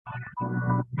That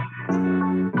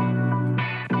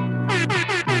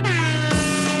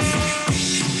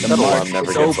alarm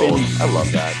never gets old. I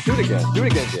love that. Do it again. Do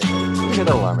it again, Jim. Let me hear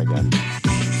that alarm again.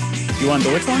 You want the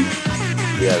which one?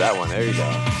 Yeah, that one. There you go.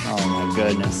 Oh, my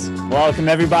goodness. Welcome,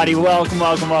 everybody.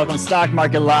 Welcome. Stock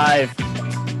Market Live.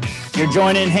 You're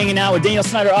joining, hanging out with Daniel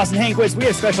Snyder, Austin Hankwitz. We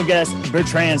have special guest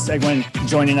Bertrand Seguin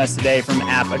joining us today from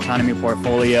App Economy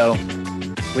Portfolio.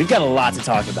 We've got a lot to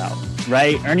talk about,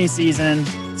 right? Earnings season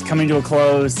is coming to a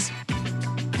close.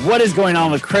 What is going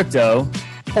on with crypto?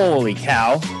 Holy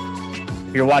cow.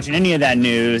 If you're watching any of that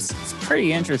news, it's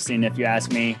pretty interesting if you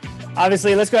ask me.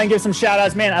 Obviously, let's go ahead and give some shout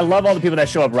outs. Man, I love all the people that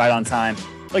show up right on time.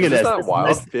 Look at this.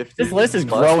 This list is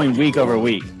growing week over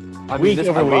week.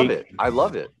 I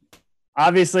love it.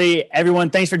 Obviously, everyone,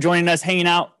 thanks for joining us, hanging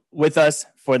out with us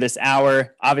for this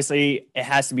hour. Obviously, it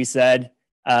has to be said,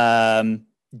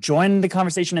 join the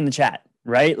conversation in the chat,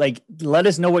 right? Like, let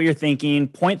us know what you're thinking,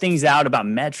 point things out about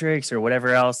metrics or whatever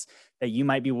else that you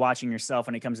might be watching yourself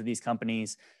when it comes to these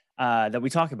companies that we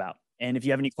talk about. And if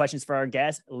you have any questions for our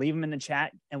guest, leave them in the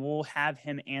chat and we'll have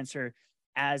him answer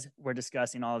as we're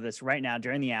discussing all of this right now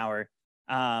during the hour.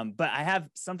 But I have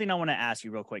something I want to ask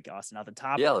you real quick, Austin, at the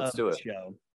top of the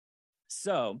show.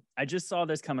 So I just saw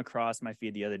this come across my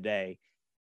feed the other day.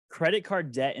 Credit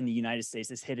card debt in the United States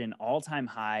has hit an all-time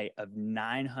high of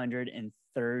 $930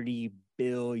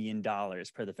 billion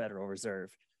per the Federal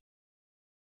Reserve.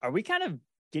 Are we kind of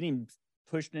getting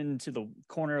pushed into the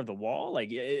corner of the wall? Like,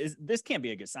 this can't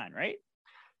be a good sign, right?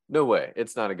 No way.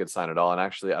 It's not a good sign at all. And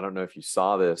actually, I don't know if you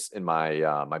saw this in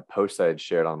my my post I had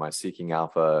shared on my Seeking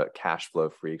Alpha Cash Flow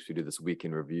Freaks. We do this week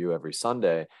in review every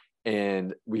Sunday.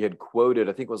 And we had quoted,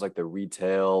 I think it was like the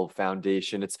Retail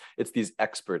Foundation. It's these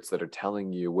experts that are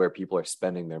telling you where people are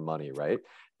spending their money, right?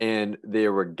 And they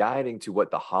were guiding to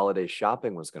what the holiday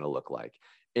shopping was going to look like.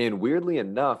 And weirdly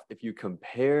enough, if you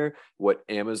compare what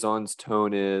Amazon's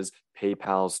tone is,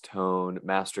 PayPal's tone,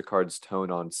 MasterCard's tone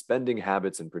on spending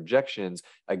habits and projections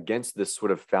against this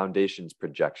sort of foundation's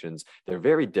projections, they're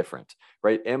very different,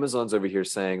 right? Amazon's over here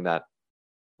saying that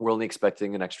we're only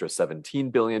expecting an extra 17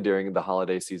 billion during the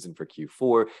holiday season for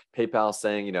Q4. PayPal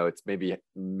saying, it's maybe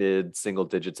mid single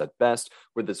digits at best,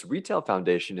 where this retail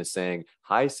foundation is saying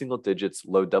high single digits,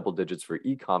 low double digits for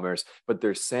e-commerce, but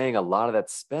they're saying a lot of that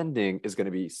spending is going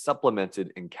to be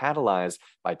supplemented and catalyzed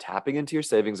by tapping into your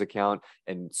savings account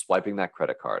and swiping that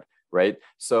credit card, right?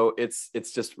 So it's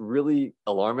just really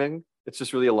alarming. It's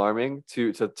just really alarming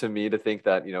to me to think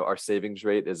that, our savings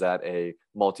rate is at a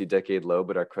multi-decade low,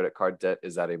 but our credit card debt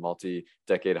is at a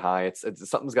multi-decade high. It's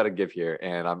something's got to give here.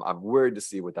 And I'm worried to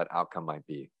see what that outcome might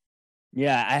be.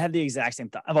 Yeah, I had the exact same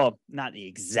thought. Well, not the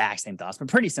exact same thoughts, but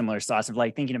pretty similar thoughts of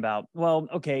like thinking about, well,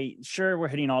 okay, sure, we're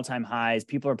hitting all-time highs.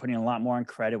 People are putting a lot more on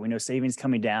credit. We know savings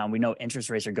coming down. We know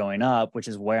interest rates are going up, which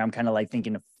is where I'm kind of like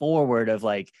thinking forward of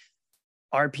like,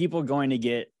 are people going to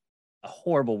get a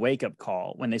horrible wake-up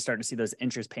call when they start to see those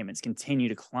interest payments continue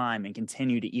to climb and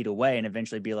continue to eat away and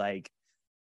eventually be like,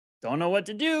 don't know what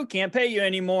to do, can't pay you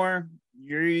anymore.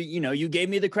 You gave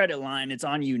me the credit line, it's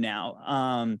on you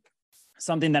now.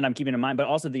 Something that I'm keeping in mind, but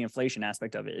also the inflation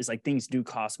aspect of it is like things do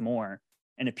cost more.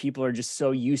 And if people are just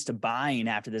so used to buying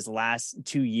after this last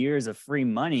 2 years of free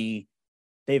money,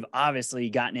 they've obviously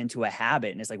gotten into a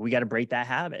habit, and it's like, we got to break that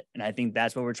habit. And I think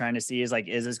that's what we're trying to see is like,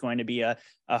 is this going to be a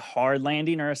hard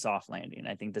landing or a soft landing?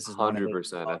 I think this is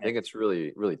 100%. I think it's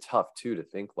really, really tough too, to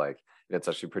think like, it's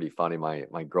actually pretty funny.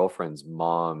 My girlfriend's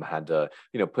mom had to,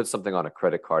 put something on a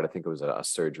credit card. I think it was a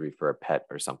surgery for a pet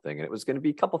or something. And it was going to be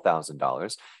a couple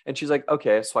 $1,000s. And she's like,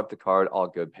 okay, I swiped the card, all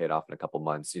good, paid off in a couple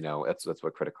months. That's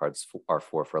what credit cards are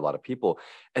for a lot of people.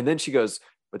 And then she goes,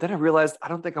 but then I realized I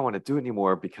don't think I want to do it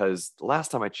anymore because the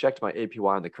last time I checked, my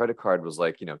APY on the credit card was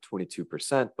like,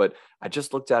 22%. But I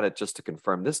just looked at it just to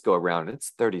confirm this go around, and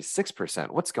it's 36%.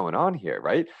 What's going on here,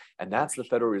 right? And that's the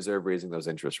Federal Reserve raising those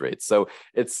interest rates. So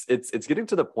it's getting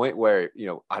to the point where,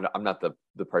 I'm not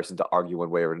the person to argue one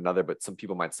way or another, but some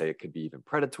people might say it could be even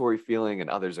predatory feeling, and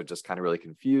others are just kind of really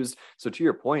confused. So to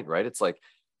your point, right, it's like,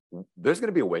 there's going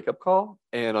to be a wake-up call.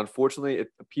 And unfortunately,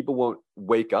 people won't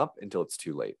wake up until it's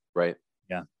too late, right?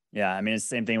 Yeah. I mean, it's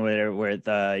the same thing where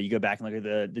you go back and look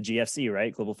at the GFC,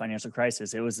 right? Global financial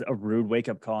crisis. It was a rude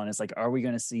wake-up call. And it's like, are we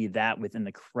going to see that within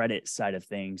the credit side of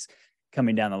things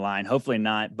coming down the line? Hopefully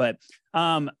not. But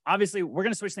obviously, we're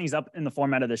going to switch things up in the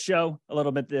format of the show a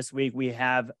little bit this week. We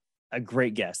have a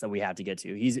great guest that we have to get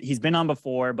to. He's been on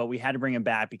before, but we had to bring him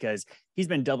back because he's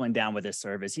been doubling down with his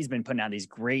service. He's been putting out these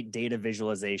great data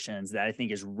visualizations that I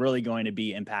think is really going to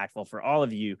be impactful for all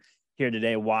of you here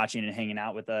today watching and hanging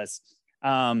out with us.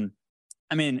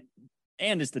 I mean,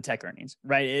 and it's the tech earnings,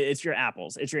 right? It's your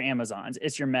Apples, it's your Amazons,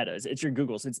 it's your Metas, it's your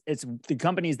Googles. It's the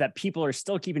companies that people are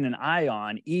still keeping an eye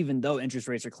on, even though interest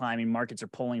rates are climbing, markets are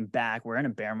pulling back. We're in a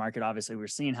bear market. Obviously, we're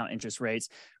seeing how interest rates,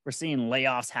 we're seeing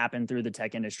layoffs happen through the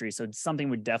tech industry. So it's something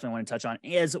we definitely want to touch on,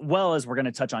 as well as we're going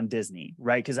to touch on Disney,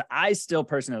 right? Because I still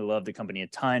personally love the company a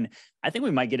ton. I think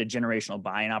we might get a generational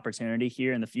buying opportunity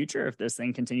here in the future if this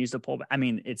thing continues to pull back. I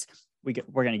mean,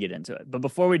 we're going to get into it. But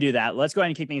before we do that, let's go ahead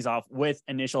and kick things off with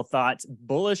initial thoughts,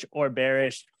 bullish or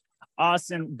bearish.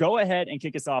 Austin, go ahead and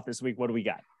kick us off this week. What do we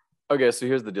got? Okay, so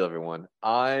here's the deal, everyone.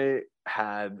 I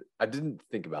didn't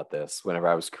think about this whenever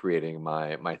I was creating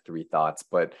my three thoughts,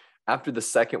 but after the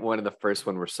second one and the first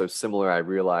one were so similar, I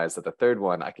realized that the third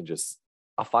one,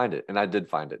 I'll find it. And I did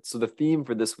find it. So the theme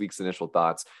for this week's initial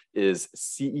thoughts is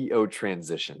CEO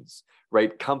transitions,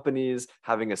 right? Companies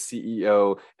having a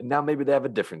CEO, and now maybe they have a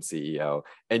different CEO.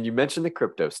 And you mentioned the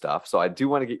crypto stuff. So I do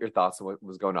want to get your thoughts on what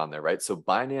was going on there, right? So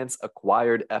Binance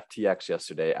acquired FTX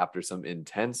yesterday after some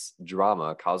intense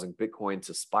drama causing Bitcoin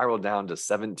to spiral down to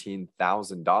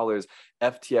 $17,000.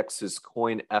 FTX's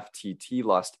coin FTT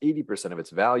lost 80% of its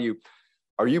value.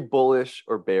 Are you bullish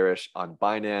or bearish on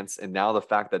Binance? And now the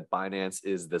fact that Binance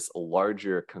is this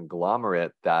larger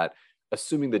conglomerate that,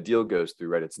 assuming the deal goes through,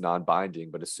 right, it's non-binding,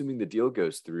 but assuming the deal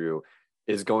goes through,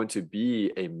 is going to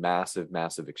be a massive,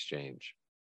 massive exchange.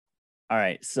 All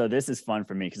right. So this is fun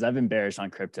for me because I've been bearish on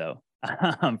crypto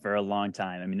for a long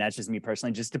time. I mean, that's just me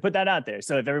personally, just to put that out there.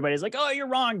 So if everybody's like, oh, you're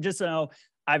wrong, just so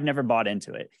I've never bought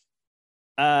into it.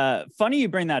 Funny you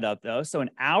bring that up, though. So an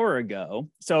hour ago,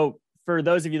 for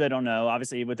those of you that don't know,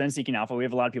 obviously within Seeking Alpha, we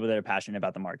have a lot of people that are passionate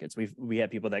about the markets. We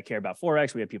have people that care about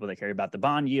Forex. We have people that care about the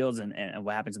bond yields and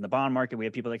what happens in the bond market. We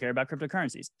have people that care about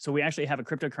cryptocurrencies. So we actually have a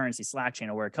cryptocurrency Slack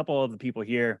channel where a couple of the people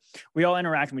here, we all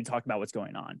interact and we talk about what's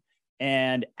going on.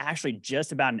 And actually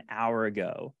just about an hour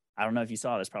ago, I don't know if you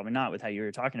saw this, probably not with how you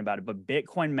were talking about it, but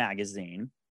Bitcoin Magazine,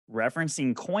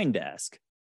 referencing CoinDesk,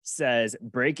 says,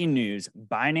 breaking news,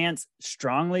 Binance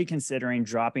strongly considering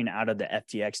dropping out of the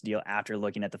FTX deal after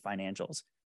looking at the financials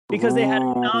because they had a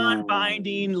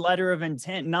non-binding letter of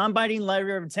intent. Non-binding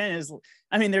letter of intent is,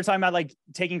 I mean, they're talking about like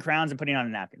taking crowns and putting on a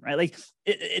napkin, right? Like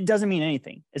it doesn't mean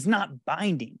anything. It's not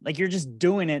binding. Like you're just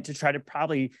doing it to try to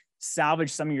probably salvage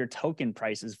some of your token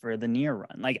prices for the near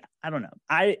run. Like, I don't know.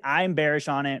 I'm bearish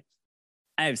on it.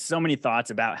 I have so many thoughts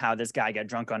about how this guy got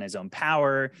drunk on his own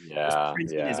power,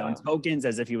 printing his own tokens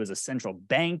as if he was a central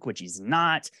bank, which he's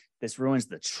not. This ruins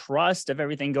the trust of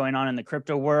everything going on in the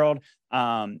crypto world.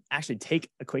 Actually,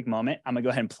 take a quick moment. I'm going to go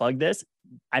ahead and plug this.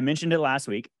 I mentioned it last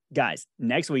week. Guys,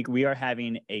 next week, we are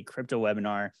having a crypto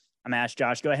webinar. I'm going to ask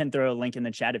Josh, go ahead and throw a link in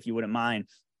the chat if you wouldn't mind.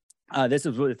 This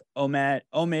is with Omid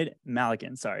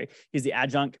Malikan. Sorry. He's the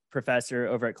adjunct professor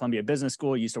over at Columbia Business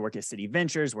School. Used to work at Citi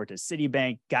Ventures, worked at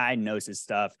Citibank. Guy knows his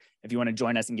stuff. If you want to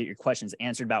join us and get your questions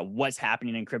answered about what's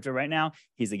happening in crypto right now,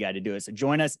 he's the guy to do it. So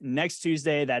join us next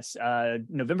Tuesday. That's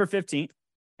November 15th.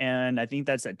 And I think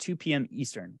that's at 2 p.m.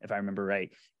 Eastern, if I remember right.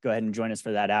 Go ahead and join us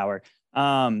for that hour.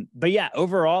 But yeah,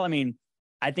 overall, I mean,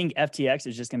 I think FTX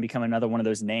is just going to become another one of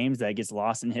those names that gets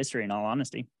lost in history, in all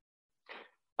honesty.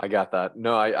 I got that.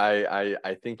 No,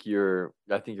 I think you're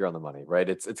on the money, right?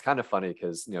 It's kind of funny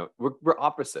because, you know, we're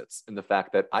opposites in the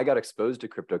fact that I got exposed to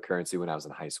cryptocurrency when I was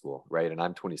in high school, right? And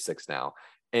I'm 26 now.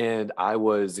 And I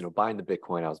was, you know, buying the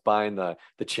Bitcoin, I was buying the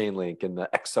Chainlink and the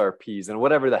XRPs and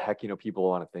whatever the heck, you know, people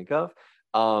want to think of.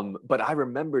 But I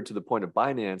remember, to the point of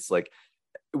Binance, like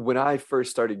when I first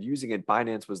started using it,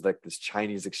 Binance was like this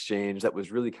Chinese exchange that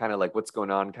was really kind of like, what's going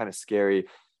on, kind of scary.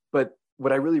 But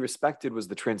what I really respected was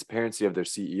the transparency of their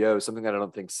CEO, something that I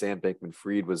don't think Sam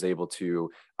Bankman-Fried was able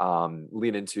to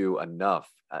lean into enough.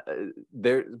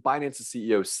 Binance's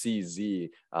CEO, CZ,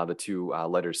 the two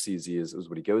letters CZ is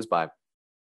what he goes by.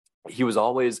 He was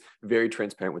always very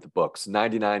transparent with the books.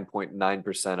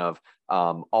 99.9% of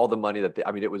all the money that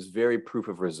it was very proof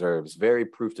of reserves, very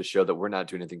proof to show that we're not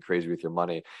doing anything crazy with your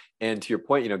money. And to your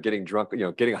point, you know, getting drunk, you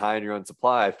know, getting high on your own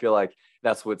supply, I feel like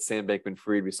that's what Sam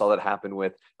Bankman-Fried, we saw that happen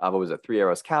with, what was it, Three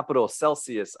Arrows Capital,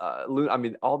 Celsius, I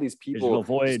mean, all these people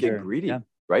just get greedy,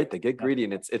 right? They get greedy,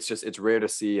 and it's rare to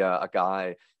see a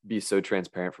guy be so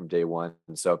transparent from day one.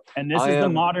 And this is the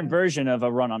modern version of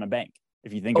a run on a bank.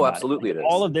 If you think about absolutely it, it is.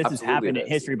 All of this has happened in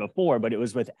history before, but it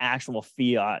was with actual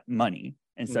fiat money.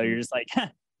 And so you're just like,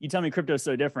 you tell me crypto is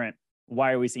so different.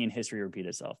 Why are we seeing history repeat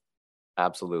itself?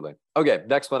 Absolutely. Okay,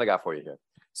 next one I got for you here.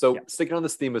 So sticking on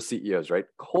this theme of CEOs, right?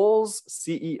 Kohl's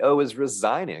CEO is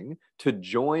resigning to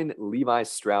join Levi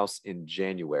Strauss in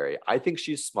January. I think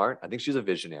she's smart. I think she's a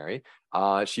visionary.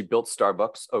 She built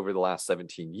Starbucks over the last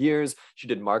 17 years. She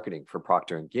did marketing for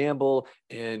Procter and Gamble,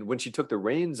 and when she took the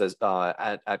reins as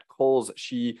at Kohl's,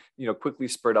 she quickly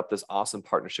spurred up this awesome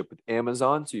partnership with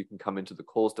Amazon. So you can come into the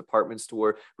Kohl's department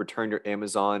store, return your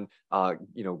Amazon,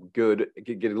 good,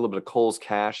 get a little bit of Kohl's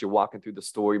cash. You're walking through the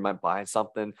store, you might buy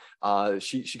something.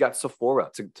 She got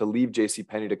Sephora to leave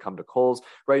JCPenney to come to Kohl's,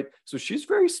 right? So she's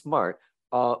very smart.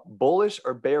 Bullish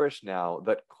or bearish now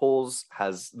that Kohl's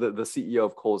has, the CEO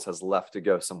of Kohl's has left to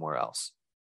go somewhere else?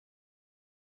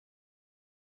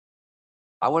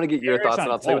 I want to get your thoughts,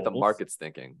 and I'll tell you what the market's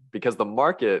thinking, because the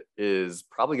market is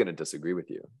probably going to disagree with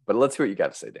you. But let's hear what you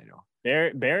got to say, Daniel.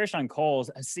 Bearish on Kohl's.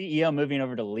 A CEO moving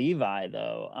over to Levi,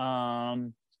 though. I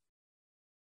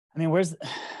mean,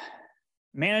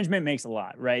 management makes a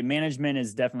lot, right? Management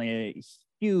is definitely a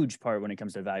huge part when it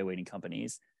comes to evaluating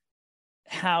companies.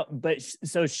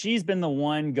 So she's been the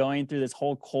one going through this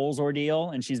whole Kohl's ordeal,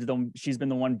 and she's been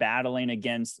the one battling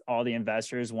against all the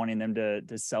investors wanting them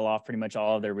to sell off pretty much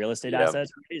all of their real estate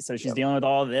assets. Right? So she's dealing with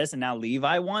all of this, and now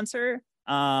Levi wants her.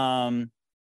 I'm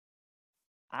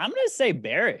going to say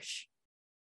bearish.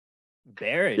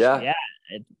 Yeah.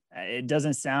 It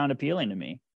doesn't sound appealing to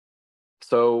me.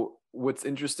 So what's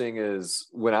interesting is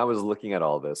when I was looking at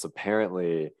all this,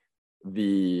 apparently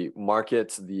the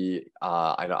market,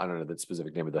 I don't know the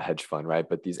specific name of the hedge fund, right?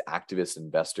 But these activist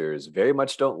investors very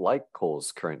much don't like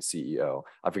Kohl's current CEO.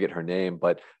 I forget her name,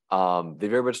 but they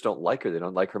very much don't like her. They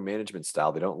don't like her management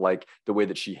style. They don't like the way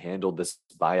that she handled this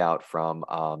buyout from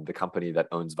the company that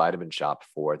owns Vitamin Shop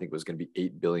for, I think it was going to be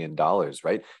 $8 billion,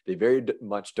 right? They very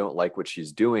much don't like what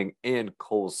she's doing. And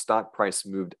Kohl's stock price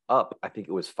moved up, I think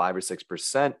it was 5 or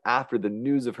 6% after the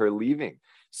news of her leaving.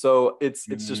 So it's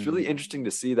just really interesting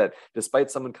to see that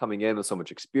despite someone coming in with so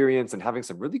much experience and having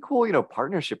some really cool,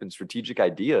 partnership and strategic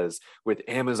ideas with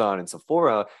Amazon and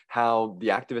Sephora, how the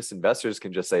activist investors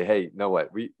can just say, hey, you know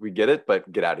what, we get it,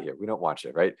 but get out of here. We don't want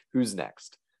you, right? Who's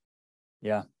next?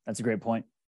 Yeah, that's a great point.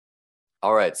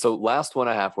 All right. So last one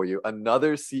I have for you,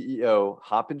 another CEO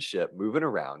hopping ship, moving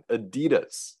around,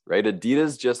 Adidas, right?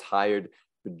 Adidas just hired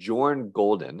Bjorn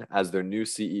Golden as their new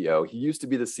CEO. He used to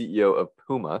be the CEO of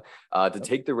Puma to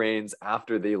take the reins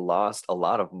after they lost a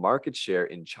lot of market share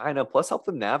in China, plus help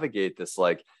them navigate this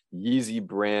like Yeezy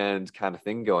brand kind of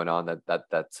thing going on that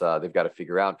they've got to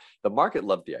figure out. The market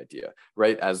loved the idea,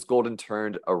 right? As Golden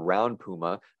turned around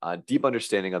Puma, deep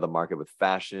understanding of the market with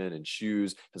fashion and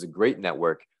shoes, has a great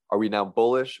network. Are we now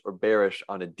bullish or bearish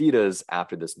on Adidas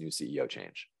after this new CEO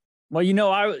change? Well,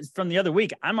 I was from the other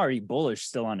week. I'm already bullish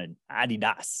still on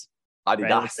Adidas.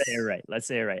 Adidas. Right? Let's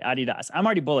say it right. Adidas. I'm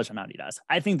already bullish on Adidas.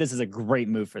 I think this is a great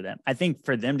move for them. I think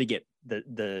for them to get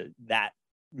that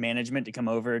management to come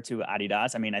over to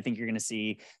Adidas. I mean, I think you're going to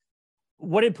see,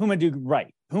 what did Puma do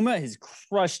right? Puma has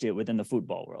crushed it within the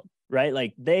football world, right?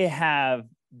 Like they have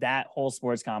that whole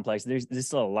sports complex. There's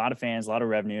still a lot of fans, a lot of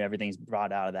revenue. Everything's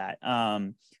brought out of that.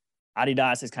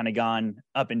 Adidas has kind of gone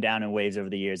up and down in waves over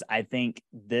the years. I think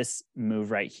this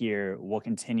move right here will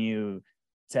continue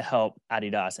to help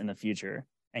Adidas in the future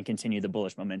and continue the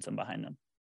bullish momentum behind them.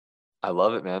 I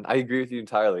love it, man. I agree with you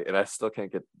entirely. And I still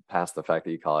can't get past the fact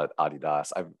that you call it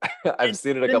Adidas. I've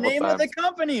seen it a couple times. The name of the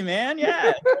company, man. Yeah,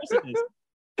 of course it is.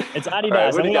 It's Adidas.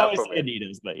 Right, and we always say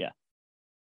Adidas, but yeah.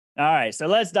 All right, so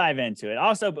let's dive into it.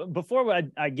 Also, before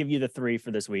I give you the 3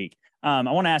 for this week, I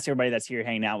want to ask everybody that's here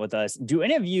hanging out with us, do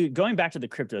any of you, going back to the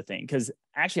crypto thing, because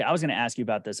actually I was going to ask you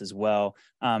about this as well,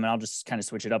 and I'll just kind of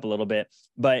switch it up a little bit,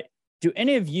 but do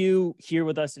any of you here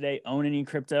with us today own any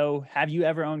crypto? Have you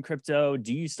ever owned crypto?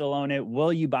 Do you still own it?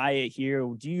 Will you buy it here?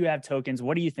 Do you have tokens?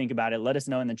 What do you think about it? Let us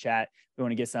know in the chat. We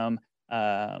want to get some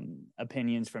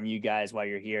opinions from you guys while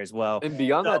you're here as well. And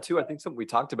beyond that too, I think something we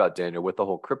talked about, Daniel, with the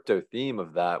whole crypto theme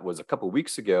of that was a couple of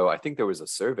weeks ago. I think there was a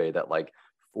survey that like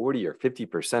 40 or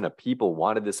 50% of people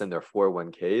wanted this in their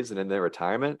 401ks and in their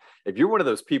retirement. If you're one of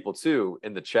those people too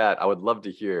in the chat, I would love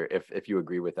to hear if you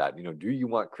agree with that. Do you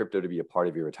want crypto to be a part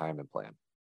of your retirement plan?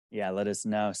 Yeah, let us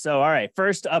know. So, all right,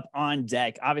 first up on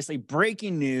deck, obviously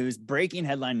breaking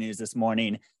headline news this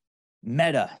morning.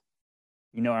 Meta,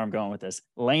 you know where I'm going with this,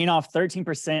 laying off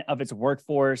 13% of its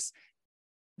workforce.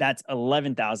 That's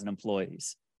 11,000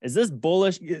 employees. Is this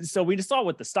bullish? So we just saw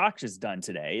what the stock has done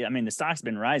today. I mean, the stock's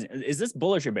been rising. Is this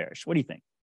bullish or bearish? What do you think?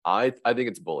 I think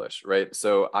it's bullish, right?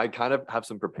 So I kind of have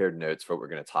some prepared notes for what we're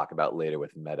going to talk about later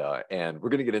with Meta, and we're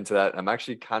going to get into that. I'm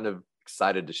actually kind of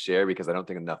excited to share because I don't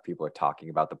think enough people are talking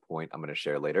about the point I'm going to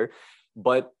share later.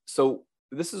 But so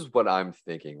this is what I'm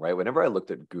thinking, right? Whenever I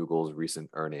looked at Google's recent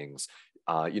earnings,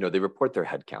 they report their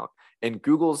headcount, and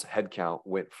Google's headcount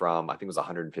went from, I think it was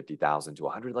 150,000 to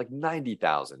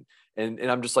 190,000. And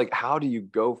I'm just like, how do you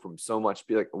go from so much,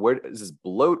 be like, where is this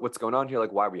bloat? What's going on here?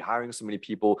 Like, why are we hiring so many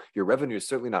people? Your revenue is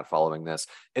certainly not following this.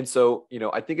 And so,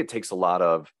 I think it takes a lot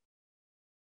of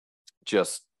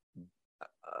just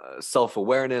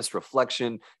self-awareness,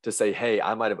 reflection to say, hey,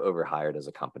 I might have overhired as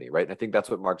a company, right? And I think that's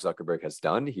what Mark Zuckerberg has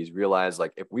done. He's realized,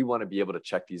 like, if we want to be able to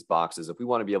check these boxes, if we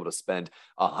want to be able to spend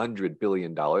 $100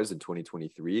 billion in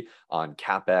 2023 on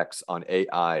CapEx, on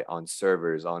AI, on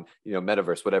servers, on,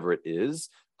 metaverse, whatever it is,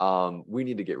 we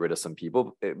need to get rid of some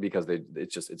people because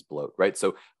it's bloat, right?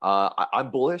 So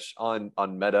I'm bullish on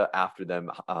Meta after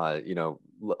them,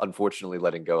 unfortunately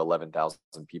letting go 11,000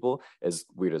 people, as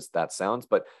weird as that sounds.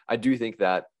 But I do think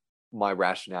that my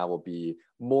rationale will be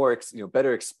more,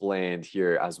 better explained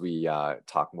here as we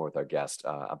talk more with our guest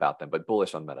about them. But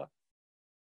bullish on Meta.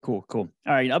 Cool. All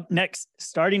right. Up next,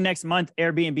 starting next month,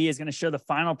 Airbnb is going to show the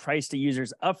final price to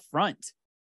users up front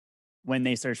when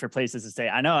they search for places to stay.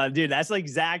 I know, dude, that's the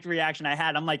exact reaction I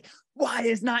had. I'm like, why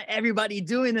is not everybody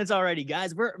doing this already,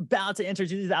 guys? We're about to enter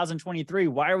 2023.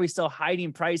 Why are we still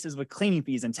hiding prices with cleaning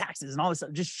fees and taxes and all this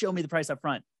stuff? Just show me the price up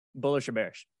front. Bullish or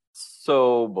bearish?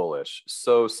 So bullish.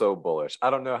 So bullish.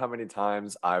 I don't know how many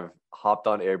times I've hopped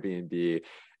on Airbnb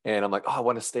and I'm like, oh, I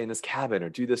want to stay in this cabin or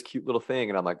do this cute little thing.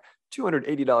 And I'm like,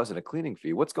 $280 in a cleaning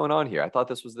fee. What's going on here? I thought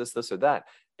this was this or that.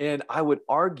 And I would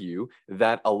argue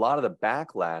that a lot of the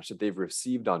backlash that they've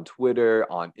received on Twitter,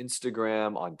 on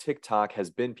Instagram, on TikTok has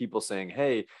been people saying,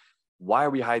 hey, why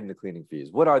are we hiding the cleaning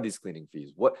fees? What are these cleaning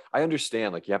fees? What I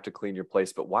understand, like, you have to clean your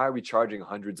place, but why are we charging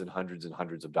hundreds and hundreds and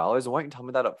hundreds of dollars? And why don't you tell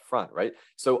me that up front, right?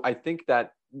 So I think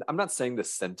that I'm not saying the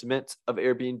sentiment of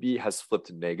Airbnb has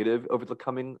flipped negative over the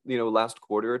coming, last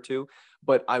quarter or two,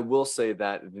 but I will say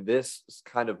that this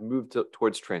kind of moved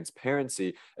towards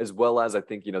transparency, as well as I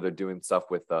think, they're doing stuff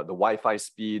with the Wi-Fi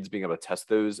speeds, being able to test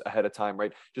those ahead of time,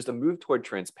 right? Just a move toward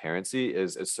transparency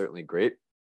is certainly great.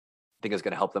 I think it's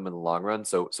going to help them in the long run.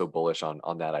 So bullish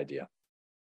on that idea.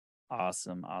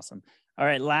 Awesome. All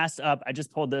right. Last up, I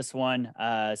just pulled this one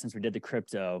since we did the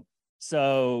crypto.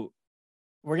 So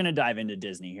we're going to dive into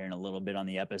Disney here in a little bit on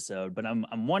the episode, but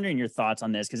I'm wondering your thoughts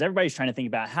on this, because everybody's trying to think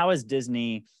about how is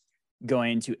Disney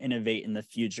going to innovate in the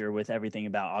future with everything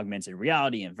about augmented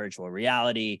reality and virtual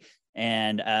reality.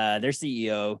 And their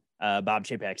CEO, Bob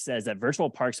Chapek, says that virtual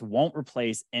parks won't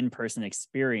replace in-person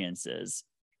experiences.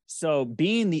 So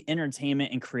being the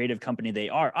entertainment and creative company they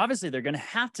are, obviously they're going to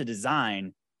have to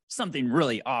design something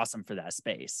really awesome for that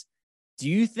space. Do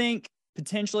you think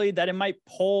potentially that it might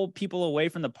pull people away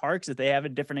from the parks if they have a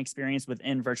different experience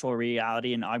within virtual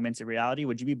reality and augmented reality?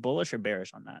 Would you be bullish or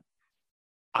bearish on that?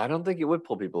 I don't think it would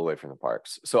pull people away from the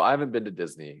parks. So I haven't been to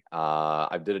Disney.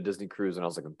 I did a Disney cruise when I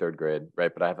was like in third grade,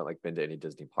 right? But I haven't been to any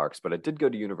Disney parks. But I did go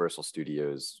to Universal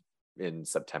Studios in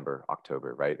September,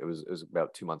 October, right? It was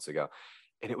about 2 months ago.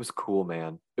 And it was cool,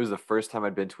 man. It was the first time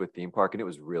I'd been to a theme park, and it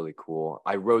was really cool.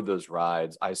 I rode those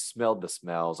rides. I smelled the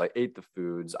smells. I ate the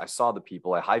foods. I saw the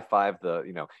people. I high-fived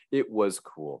it was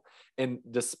cool. And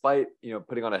despite,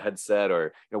 putting on a headset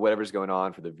or, whatever's going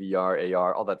on for the VR,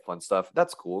 AR, all that fun stuff,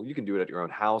 that's cool. You can do it at your own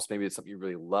house. Maybe it's something you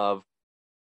really love.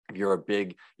 If you're a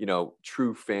big,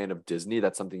 true fan of Disney,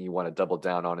 that's something you want to double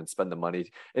down on and spend the money.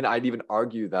 And I'd even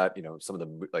argue that, some of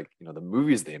the, the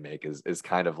movies they make is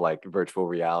kind of like virtual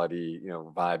reality,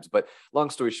 vibes. But long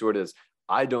story short is,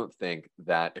 I don't think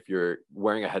that if you're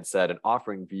wearing a headset and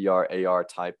offering VR, AR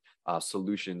type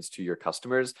solutions to your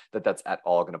customers, that's at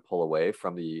all going to pull away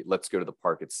from the let's go to the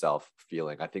park itself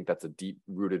feeling. I think that's a deep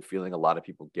rooted feeling a lot of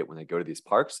people get when they go to these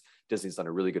parks. Disney's done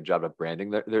a really good job of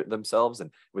branding themselves,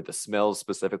 and with the smells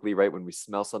specifically, right? When we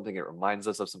smell something, it reminds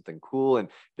us of something cool, and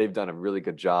they've done a really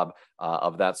good job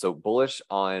of that. So bullish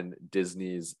on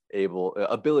Disney's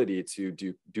ability to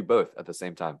do both at the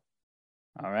same time.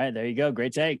 All right, there you go.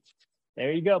 Great take.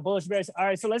 There you go. Bullish bears. All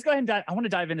right. So let's go ahead and I want to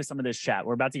dive into some of this chat.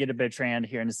 We're about to get a Bertrand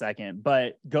here in a second,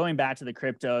 but going back to the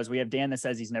cryptos, we have Dan that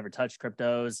says he's never touched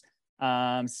cryptos.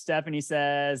 Stephanie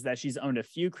says that she's owned a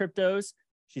few cryptos.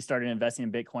 She started investing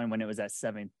in Bitcoin when it was at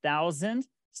 7,000.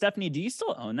 Stephanie, do you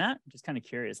still own that? I'm just kind of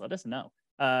curious. Let us know.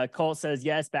 Colt says,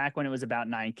 yes, back when it was about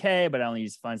 9K, but I only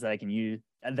use funds that I can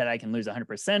lose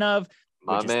 100% of.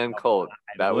 My man, Colt.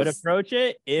 I would approach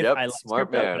it if I like smart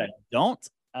crypto, man. but I don't.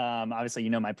 Obviously,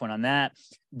 my point on that.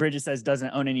 Bridget says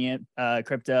doesn't own any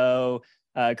crypto.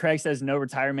 Craig says no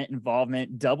retirement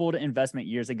involvement. Doubled investment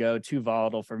years ago. Too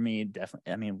volatile for me.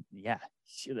 Definitely. I mean, yeah,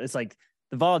 it's like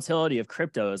the volatility of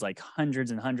crypto is like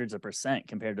hundreds and hundreds of percent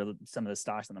compared to some of the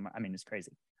stocks on the market. I mean, it's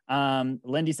crazy.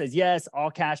 Lindy says, yes,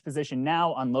 all cash position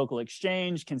now on local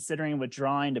exchange, considering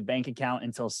withdrawing to bank account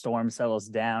until storm settles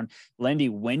down. Lindy,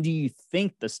 when do you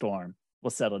think the storm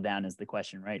will settle down is the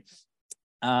question, right?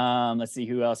 Let's see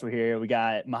who else we're here. We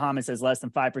got Muhammad says less than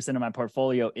 5% of my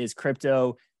portfolio is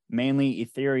crypto, mainly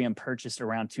Ethereum, purchased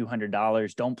around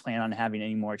 $200. Don't plan on having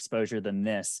any more exposure than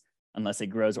this unless it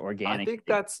grows organically. I think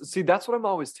that's what I'm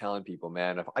always telling people,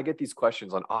 man. If I get these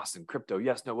questions on Austin crypto,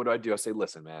 yes, no, what do? I say,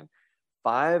 listen, man,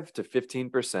 5 to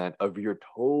 15% of your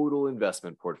total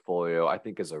investment portfolio, I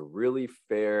think, is a really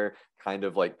fair kind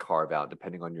of like carve out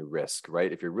depending on your risk,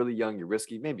 right? If you're really young, you're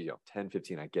risky, maybe 10,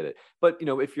 15, I get it. But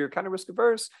if you're kind of risk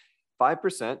averse,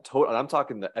 5% total, and I'm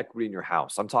talking the equity in your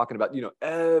house. I'm talking about,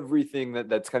 everything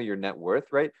that's kind of your net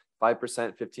worth, right?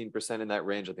 5%, 15% in that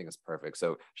range, I think is perfect.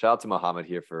 So shout out to Mohammed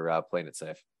here for playing it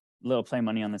safe. Little play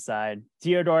money on the side.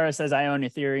 Theodora says, I own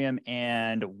Ethereum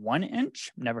and 1inch.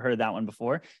 Never heard of that one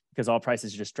before because all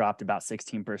prices just dropped about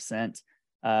 16%.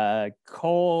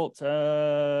 Colt,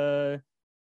 I,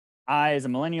 as a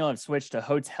millennial, have switched to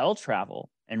hotel travel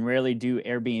and rarely do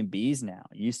Airbnbs now.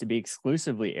 It used to be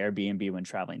exclusively Airbnb when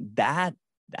traveling. That's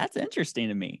interesting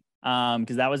to me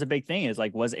because that was a big thing. Is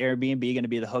like, was Airbnb going to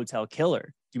be the hotel killer?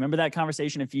 Do you remember that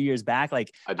conversation a few years back?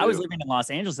 Like, I was living in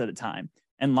Los Angeles at the time.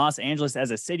 And Los Angeles as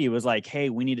a city was like,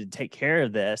 hey, we need to take care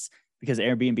of this because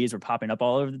Airbnbs were popping up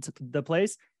all over the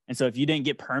place. And so if you didn't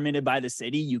get permitted by the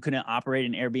city, you couldn't operate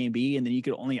an Airbnb, and then you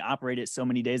could only operate it so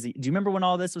many days. Do you remember when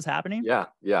all this was happening?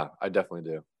 Yeah, I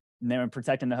definitely do. And they were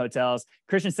protecting the hotels.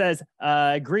 Christian says,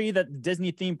 agree that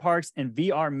Disney theme parks and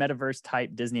VR metaverse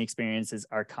type Disney experiences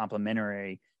are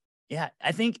complementary. Yeah,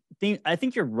 I think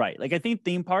you're right. Like, I think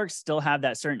theme parks still have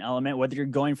that certain element, whether you're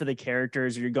going for the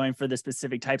characters or you're going for the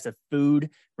specific types of food,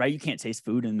 right? You can't taste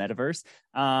food in the metaverse.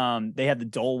 They have the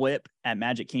Dole Whip at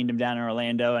Magic Kingdom down in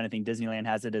Orlando, and I think Disneyland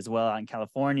has it as well out in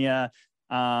California.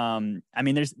 I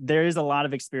mean, there is a lot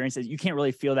of experiences. You can't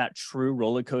really feel that true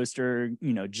roller coaster,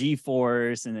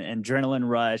 G-force and adrenaline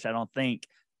rush. I don't think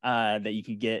that you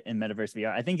could get in metaverse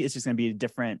VR. I think it's just going to be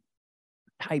different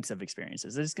types of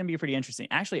experiences. It's going to be pretty interesting.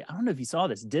 Actually, I don't know if you saw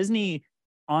this. Disney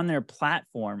on their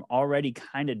platform already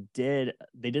kind of did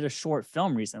a short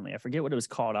film recently. I forget what it was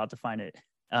called. I'll have to find it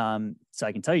so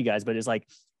I can tell you guys. But it's like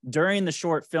during the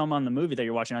short film on the movie that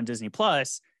you're watching on Disney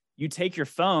Plus, you take your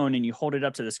phone and you hold it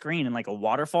up to the screen and like a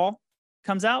waterfall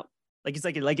comes out. Like it's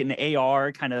like an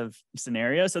AR kind of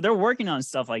scenario. So they're working on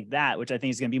stuff like that, which I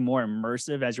think is going to be more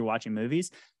immersive as you're watching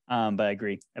movies. But I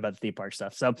agree about the theme park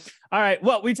stuff. So, all right,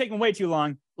 well, we've taken way too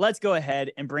long. Let's go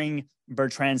ahead and bring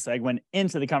Bertrand Seguin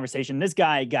into the conversation. This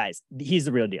guy, guys, he's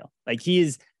the real deal. Like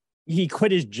he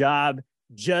quit his job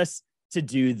just to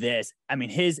do this. I mean,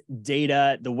 his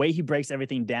data, the way he breaks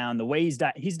everything down, the way he's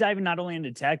diving not only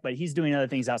into tech, but he's doing other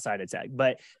things outside of tech.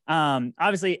 But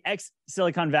obviously,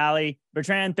 ex-Silicon Valley.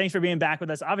 Bertrand, thanks for being back with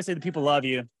us. Obviously, the people love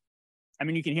you. I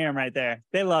mean, you can hear them right there.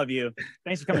 They love you.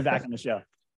 Thanks for coming back on the show.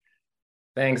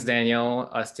 Thanks, Daniel,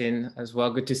 Austin, as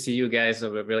well. Good to see you guys.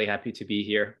 We're really happy to be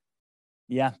here.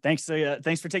 Yeah, thanks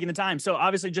for taking the time. So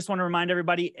obviously, just want to remind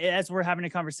everybody, as we're having a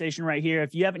conversation right here,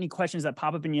 if you have any questions that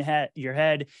pop up in your head,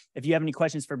 if you have any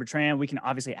questions for Bertrand, we can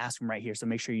obviously ask them right here. So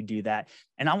make sure you do that.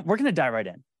 And we're going to dive right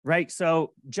in, right?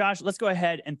 So Josh, let's go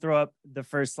ahead and throw up the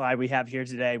first slide we have here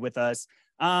today with us.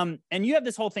 And you have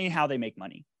this whole thing, how they make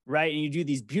money, right? And you do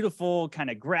these beautiful kind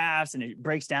of graphs, and it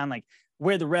breaks down like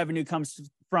where the revenue comes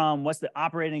from, what's the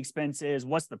operating expenses,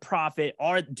 what's the profit,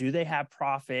 or do they have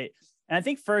profit? And I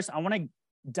think first I want to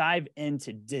dive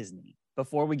into Disney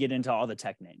before we get into all the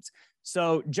tech names.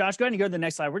 So Josh, go ahead and go to the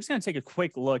next slide. We're just going to take a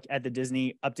quick look at the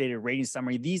Disney updated rating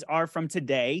summary. These are from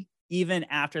today, even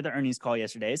after the earnings call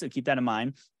yesterday. So keep that in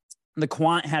mind. The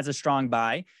quant has a strong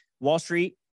buy. Wall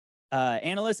Street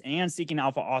analysts and Seeking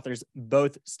Alpha authors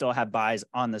both still have buys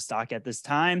on the stock at this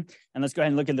time. And let's go ahead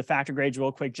and look at the factor grades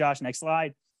real quick. Josh, next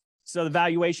slide. So the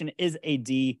valuation is a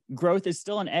D. Growth is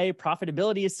still an A.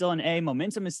 Profitability is still an A.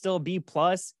 Momentum is still a B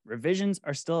plus. Revisions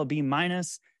are still a B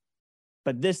minus.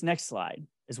 But this next slide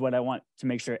is what I want to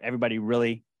make sure everybody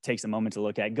really takes a moment to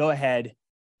look at. Go ahead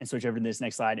and switch over to this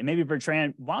next slide. And maybe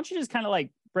Bertrand, why don't you just kind of like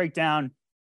break down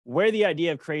where the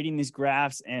idea of creating these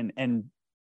graphs and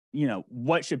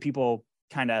what should people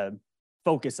kind of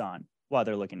focus on while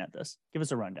they're looking at this? Give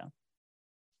us a rundown.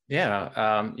 Yeah,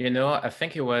 I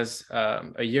think it was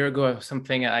a year ago or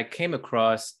something, I came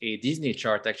across a Disney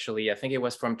chart, actually. I think it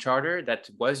was from Charter that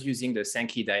was using the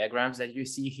Sankey diagrams that you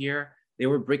see here. They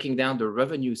were breaking down the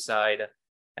revenue side.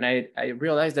 And I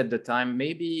realized at the time,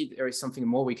 maybe there is something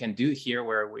more we can do here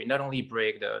where we not only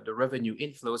break the revenue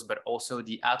inflows, but also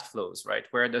the outflows, right?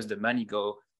 Where does the money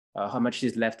go? How much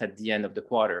is left at the end of the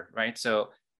quarter, right?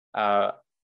 So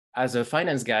as a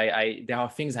finance guy, there are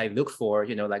things I look for,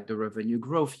 you know, like the revenue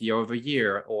growth year over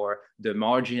year, or the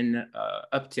margin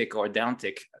uptick or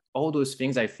downtick. All those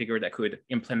things I figured I could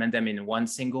implement them in one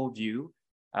single view.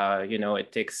 You know,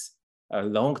 it takes a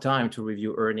long time to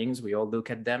review earnings. We all look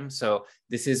at them. So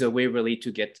this is a way really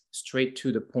to get straight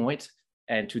to the point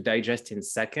and to digest in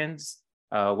seconds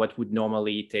what would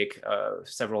normally take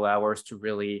several hours to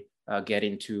really get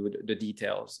into the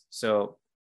details. So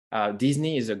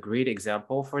Disney is a great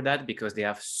example for that because they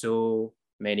have so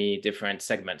many different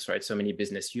segments, right? So many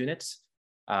business units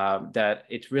that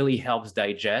it really helps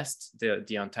digest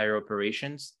the entire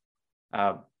operations.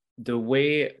 The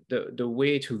way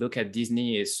to look at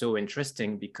Disney is so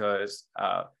interesting because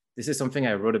this is something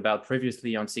I wrote about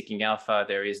previously on Seeking Alpha.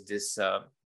 There is this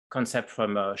concept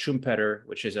from Schumpeter,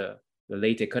 which is the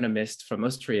late economist from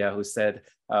Austria,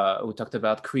 who talked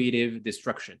about creative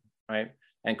destruction, right?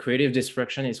 And creative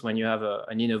destruction is when you have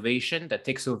an innovation that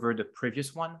takes over the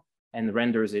previous one and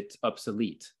renders it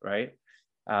obsolete, right?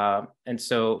 And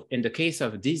so in the case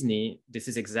of Disney, this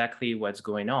is exactly what's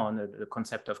going on, the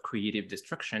concept of creative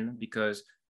destruction, because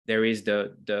there is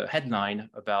the headline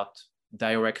about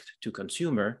direct to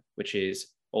consumer, which is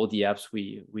all the apps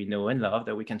we know and love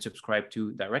that we can subscribe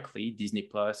to directly, Disney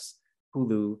Plus,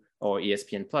 Hulu, or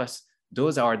ESPN Plus.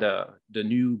 Those are the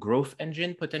new growth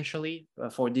engine potentially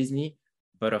for Disney.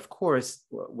 But of course,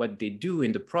 what they do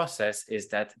in the process is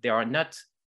that they are not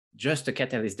just a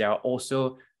catalyst, they are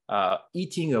also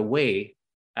eating away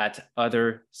at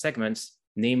other segments,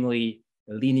 namely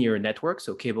linear networks,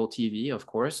 so cable TV, of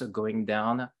course, going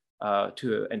down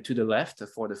to the left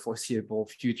for the foreseeable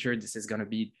future. This is going to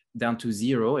be down to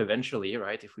zero eventually,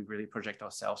 right? If we really project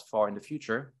ourselves far in the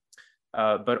future,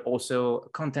 but also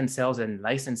content sales and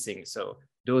licensing. So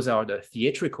those are the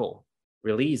theatrical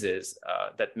releases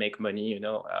that make money. You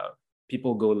know,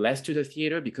 people go less to the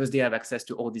theater because they have access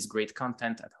to all this great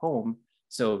content at home.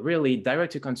 So really,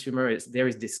 direct to consumer there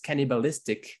is this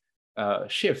cannibalistic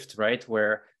shift, right,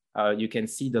 where you can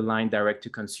see the line direct to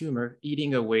consumer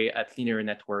eating away at linear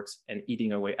networks and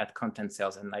eating away at content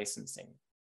sales and licensing.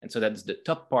 And so that's the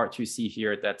top part you see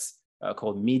here. That's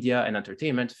called media and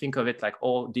entertainment. Think of it like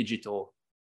all digital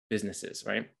businesses,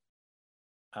 right?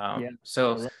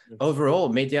 So overall,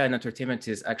 media and entertainment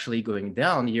is actually going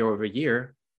down year over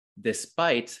year,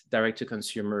 despite direct to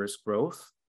consumers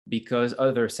growth, because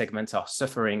other segments are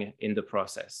suffering in the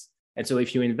process. And so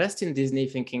if you invest in Disney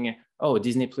thinking, oh,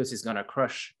 Disney Plus is going to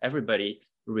crush everybody,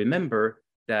 remember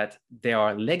that there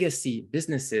are legacy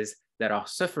businesses that are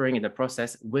suffering in the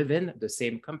process within the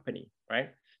same company,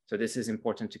 right? So this is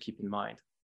important to keep in mind.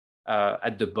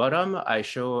 At the bottom, I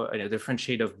show in a different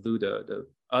shade of blue the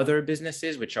other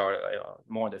businesses, which are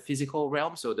more the physical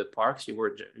realm. So the parks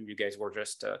you guys were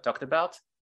just talked about,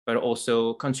 but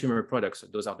also consumer products. So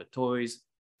those are the toys,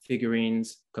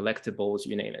 figurines, collectibles,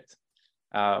 you name it.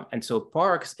 And so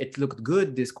parks, it looked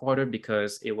good this quarter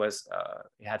because it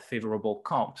had favorable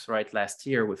comps, right? Last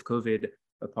year with COVID,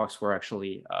 parks were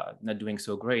actually not doing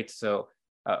so great. So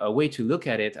a way to look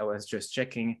at it, I was just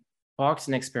checking, parks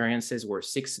and experiences were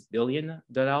 $6 billion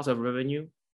of revenue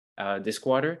this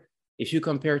quarter. If you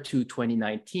compare to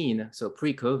 2019, so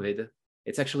pre-COVID,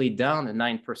 it's actually down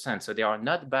 9%. So they are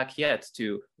not back yet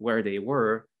to where they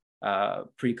were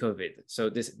pre-COVID. So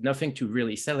there's nothing to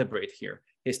really celebrate here.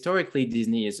 Historically,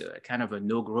 Disney is a kind of a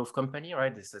no-growth company,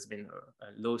 right? This has been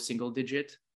a low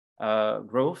single-digit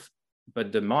growth,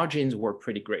 but the margins were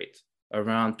pretty great,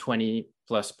 around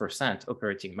 20+%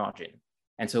 operating margin.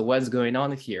 And so what's going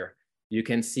on here? You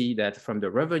can see that from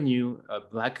the revenue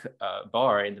black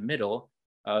bar in the middle,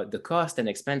 the cost and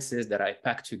expenses that I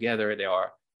packed together, they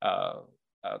are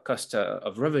cost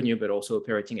of revenue, but also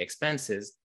operating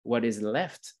expenses. What is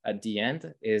left at the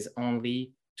end is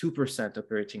only 2%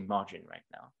 operating margin right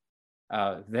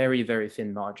now. Very, very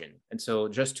thin margin. And so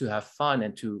just to have fun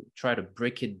and to try to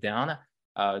break it down,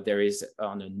 there is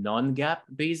on a non-GAAP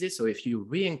basis. So if you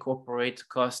reincorporate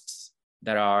costs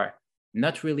that are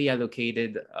not really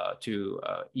allocated to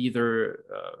either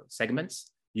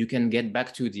segments, you can get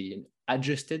back to the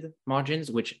adjusted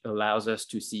margins, which allows us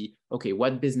to see, okay,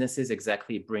 what businesses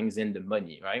exactly brings in the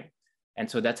money, right? And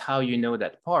so that's how you know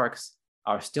that parks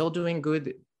are still doing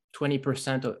good,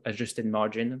 20% of adjusted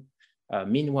margin.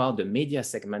 Meanwhile, the media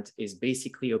segment is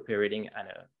basically operating at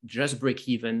a just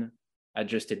break-even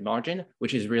adjusted margin,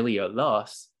 which is really a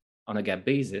loss on a GAAP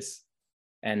basis.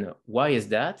 And why is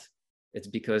that? It's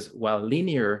because while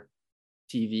linear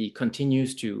TV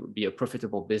continues to be a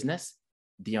profitable business,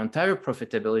 the entire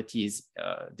profitability is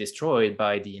destroyed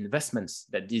by the investments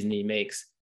that Disney makes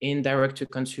in direct to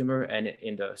consumer and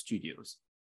in the studios.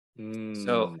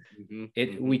 So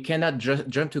we cannot just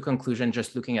jump to conclusion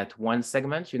just looking at one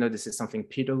segment. You know, this is something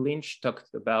Peter Lynch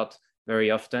talked about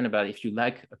very often, about if you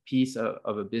like a piece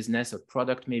of a business, a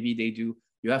product maybe they do,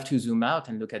 you have to zoom out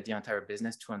and look at the entire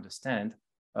business to understand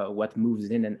what moves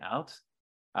in and out.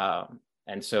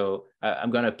 And so I'm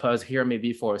going to pause here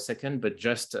maybe for a second, but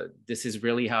just this is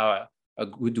really how a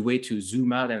good way to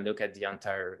zoom out and look at the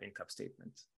entire income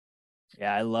statement.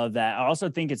 Yeah, I love that. I also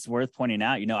think it's worth pointing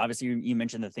out, you know, obviously you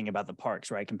mentioned the thing about the parks,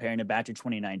 right? Comparing it back to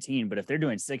 2019, but if they're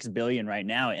doing 6 billion right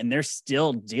now and they're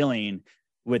still dealing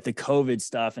with the COVID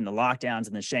stuff and the lockdowns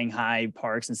and the Shanghai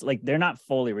parks, and so, like, they're not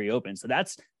fully reopened. So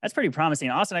that's pretty promising.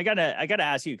 Austin, I gotta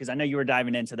ask you, because I know you were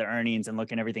diving into the earnings and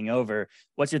looking everything over.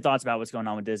 What's your thoughts about what's going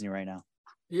on with Disney right now?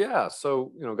 Yeah,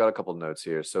 so got a couple of notes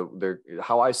here. So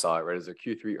how I saw it, right, is their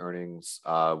Q3 earnings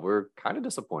were kind of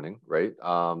disappointing, right?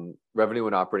 Revenue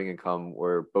and operating income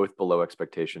were both below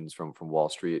expectations from Wall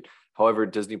Street. However,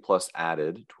 Disney Plus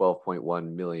added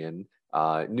 12.1 million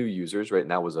new users, right?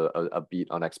 And that was a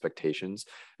beat on expectations.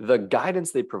 The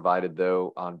guidance they provided,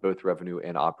 though, on both revenue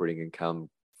and operating income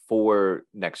for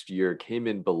next year came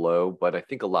in below, but I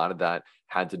think a lot of that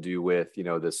had to do with,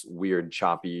 this weird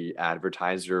choppy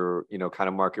advertiser, kind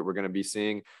of market we're going to be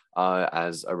seeing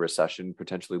as a recession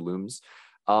potentially looms.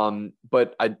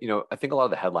 But I think a lot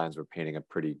of the headlines were painting a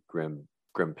pretty grim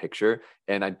picture,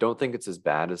 and I don't think it's as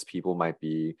bad as people might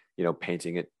be,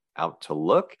 painting it out to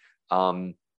look.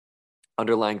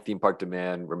 Underlying theme park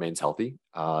demand remains healthy.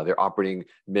 Their operating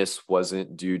miss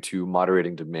wasn't due to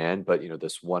moderating demand, but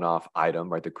this one-off item,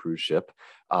 right, the cruise ship.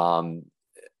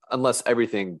 Unless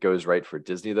everything goes right for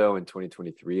Disney, though, in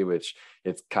 2023, which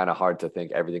it's kind of hard to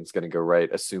think everything's going to go right,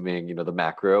 assuming the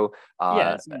macro.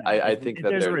 Yeah, I think if that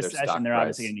there's a their recession, stock they're price,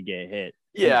 obviously going to get hit.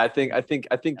 Yeah, I think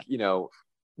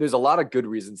there's a lot of good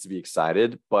reasons to be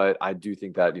excited, but I do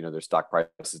think that their stock price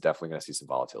is definitely going to see some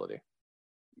volatility.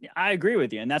 I agree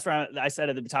with you. And that's why I said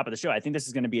at the top of the show, I think this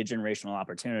is going to be a generational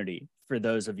opportunity for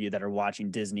those of you that are watching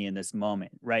Disney in this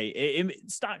moment, right?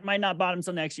 Stock might not bottom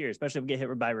until next year, especially if we get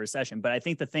hit by a recession. But I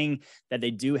think the thing that they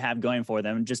do have going for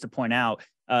them, just to point out,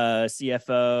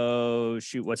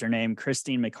 CFO, what's her name?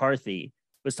 Christine McCarthy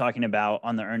was talking about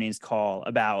on the earnings call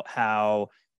about how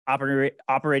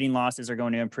operating losses are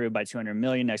going to improve by 200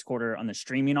 million next quarter on the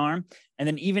streaming arm. And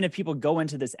then even if people go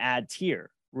into this ad tier,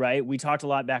 right? We talked a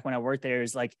lot back when I worked there,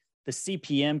 is like the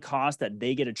CPM cost that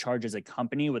they get to charge as a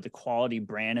company with the quality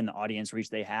brand and the audience reach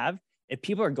they have. If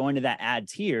people are going to that ad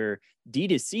tier,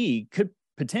 D2C could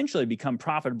potentially become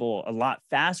profitable a lot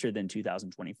faster than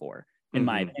 2024, in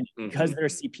my opinion, because their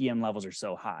CPM levels are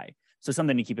so high. So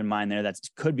something to keep in mind there, that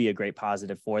could be a great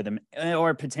positive for them,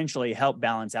 or potentially help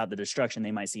balance out the destruction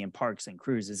they might see in parks and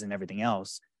cruises and everything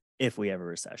else if we have a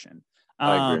recession.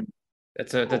 I agree.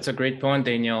 That's a great point,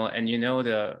 Daniel. And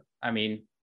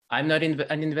I'm not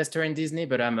an investor in Disney,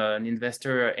 but I'm an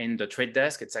investor in the Trade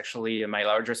Desk. It's actually my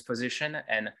largest position,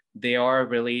 and they are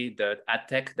really the ad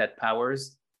tech that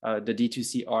powers the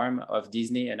D2C arm of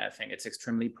Disney. And I think it's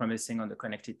extremely promising on the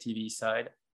connected TV side.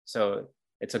 So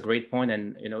it's a great point.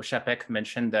 And, Shapek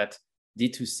mentioned that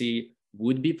D2C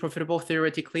would be profitable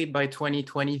theoretically by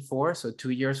 2024. So 2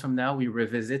 years from now, we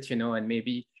revisit, and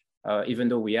maybe even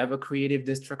though we have a creative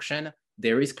destruction,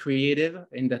 there is creative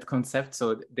in that concept.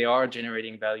 So they are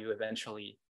generating value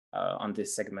eventually on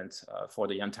this segment for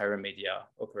the entire media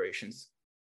operations.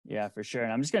 Yeah, for sure.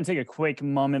 And I'm just going to take a quick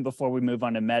moment before we move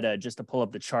on to Meta, just to pull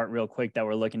up the chart real quick that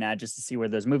we're looking at, just to see where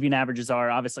those moving averages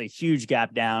are. Obviously, a huge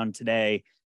gap down today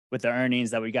with the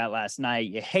earnings that we got last night.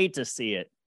 You hate to see it.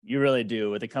 You really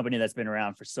do, with a company that's been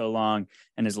around for so long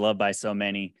and is loved by so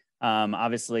many.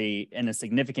 Obviously, in a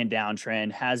significant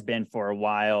downtrend, has been for a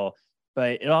while.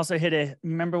 But it also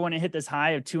remember when it hit this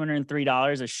high of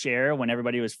 $203 a share when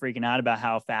everybody was freaking out about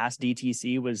how fast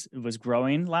DTC was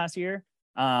growing last year?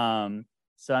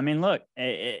 So, look,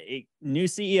 new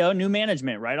CEO, new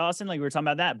management, right, Austin? Like we were talking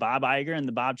about that. Bob Iger and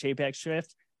the Bob Chapek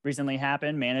shift recently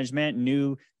happened. Management,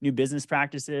 new business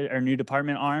practices or new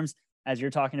department arms, as you're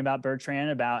talking about,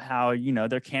 Bertrand, about how,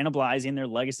 they're cannibalizing their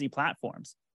legacy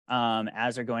platforms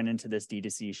as they're going into this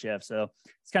D2C shift. So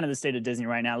it's kind of the state of Disney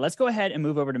right now. Let's go ahead and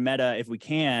move over to Meta if we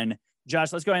can.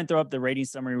 Josh, let's go ahead and throw up the rating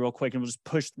summary real quick, and we'll just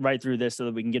push right through this so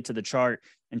that we can get to the chart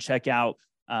and check out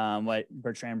what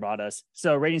Bertrand brought us.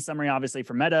 So rating summary, obviously,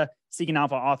 for Meta, Seeking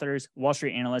Alpha authors, Wall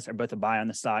Street analysts are both a buy on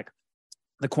the stock.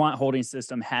 The quant holding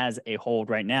system has a hold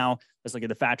right now. Let's look at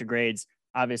the factor grades.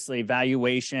 Obviously,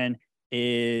 valuation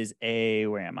is a,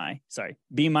 where am I? Sorry,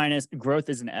 B minus, growth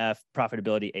is an F,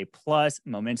 profitability A plus,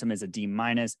 momentum is a D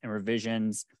minus, and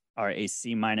revisions are a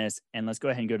C minus. And let's go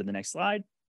ahead and go to the next slide.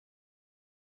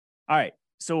 All right,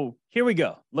 so here we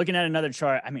go. Looking at another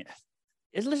chart.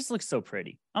 it just looks so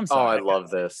pretty. I'm Oh, I sorry. love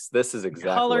this. This is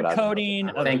exactly Color what I've coding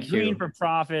of the Thank green you. for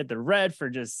profit, the red for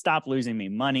just stop losing me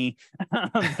money,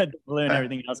 but the blue and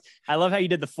everything else. I love how you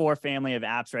did the 4 family of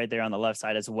apps right there on the left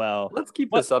side as well. Let's keep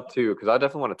this up too, because I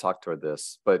definitely want to talk toward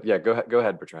this. But yeah, go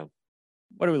ahead, Bertrand.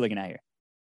 What are we looking at here?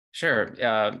 Sure.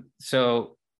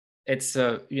 So it's,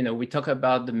 we talk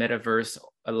about the metaverse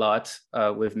a lot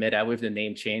with Meta, with the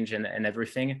name change and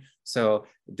everything. So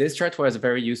this chart was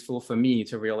very useful for me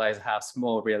to realize how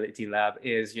small Reality Lab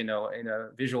is, in a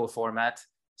visual format.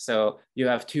 So you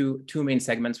have two main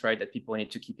segments, right, that people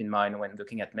need to keep in mind when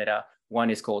looking at Meta. One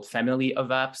is called family of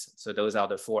apps. So those are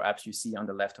the 4 apps you see on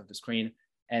the left of the screen.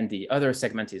 And the other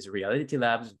segment is Reality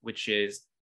Labs, which is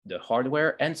the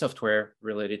hardware and software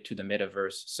related to the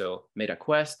metaverse. So Meta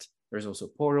Quest, there's also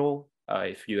Portal.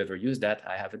 If you ever use that,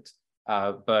 I haven't.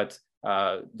 But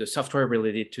the software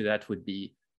related to that would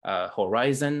be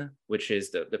Horizon, which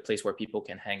is the place where people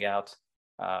can hang out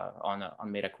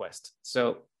on Meta Quest.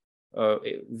 So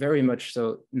very much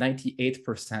so,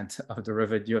 98% of the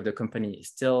revenue of the company is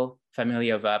still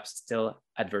family of apps, still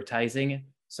advertising.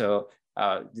 So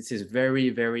this is very,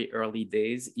 very early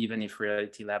days. Even if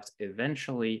Reality Labs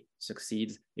eventually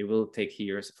succeeds, it will take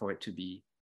years for it to be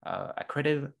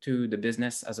accretive to the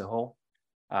business as a whole.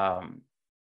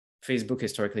 Facebook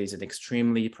historically is an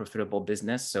extremely profitable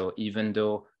business. So even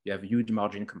though you have huge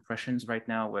margin compressions right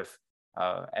now with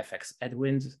FX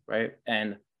headwinds, right?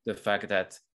 And the fact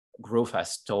that growth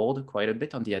has stalled quite a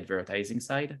bit on the advertising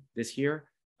side this year,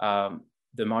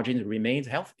 the margin remains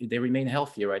healthy. They remain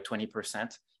healthy, right?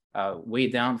 20%, way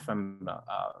down from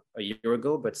a year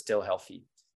ago, but still healthy.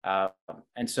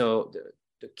 And so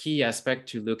the key aspect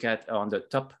to look at on the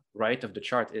top right of the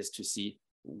chart is to see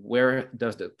where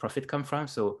does the profit come from.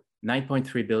 So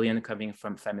 9.3 billion coming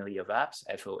from family of apps,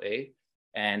 FOA,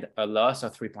 and a loss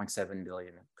of 3.7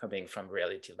 billion coming from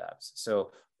Reality Labs.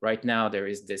 So right now there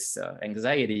is this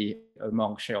anxiety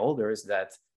among shareholders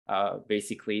that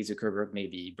basically Zuckerberg may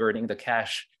be burning the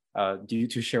cash due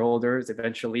to shareholders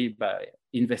eventually by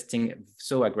investing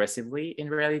so aggressively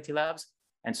in Reality Labs.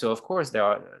 And so, of course, there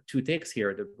are 2 takes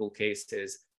here. The bull case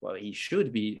is, well, he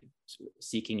should be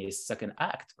seeking his second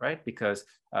act, right? Because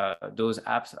those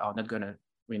apps are not going to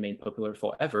remain popular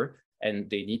forever, and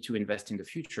they need to invest in the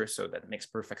future. So that makes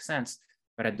perfect sense.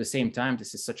 But at the same time,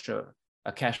 this is such a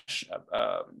cash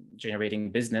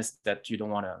generating business that you don't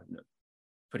want to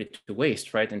put it to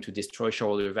waste, right? And to destroy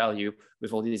shareholder value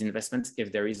with all these investments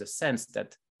if there is a sense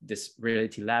that this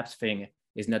Reality Labs thing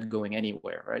is not going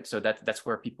anywhere, right? So that's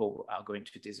where people are going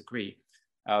to disagree.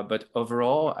 But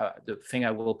overall, the thing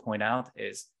I will point out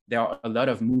is there are a lot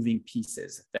of moving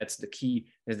pieces. That's the key,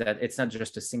 is that it's not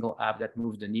just a single app that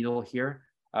moves the needle here.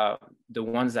 The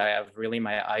ones that I have really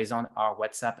my eyes on are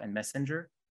WhatsApp and Messenger,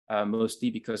 mostly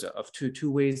because of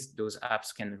two ways those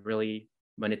apps can really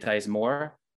monetize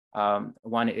more.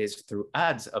 One is through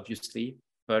ads, obviously,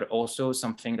 but also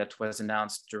something that was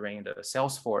announced during the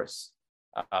Salesforce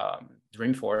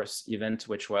Dreamforce event,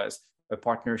 which was a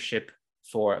partnership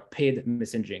for paid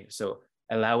messaging. So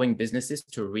allowing businesses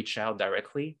to reach out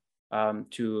directly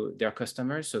to their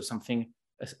customers. So something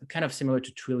kind of similar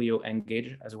to Twilio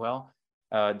Engage as well.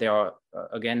 There are,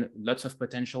 again, lots of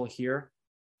potential here.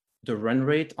 The run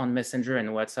rate on Messenger and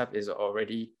WhatsApp is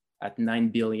already at 9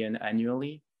 billion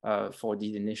annually for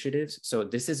these initiatives. So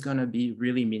this is going to be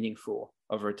really meaningful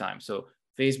over time. So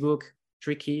Facebook,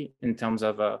 tricky in terms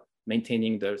of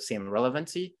maintaining the same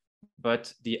relevancy,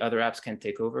 but the other apps can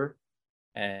take over.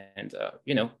 And,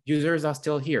 users are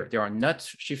still here. They are not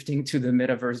shifting to the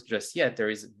metaverse just yet.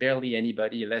 There is barely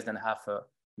anybody, less than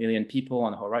 500,000 people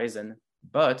on Horizon,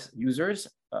 but users,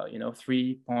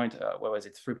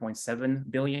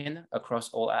 3.7 billion across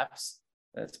all apps.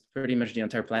 That's pretty much the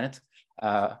entire planet.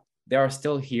 They are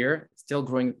still here, still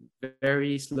growing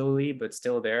very slowly, but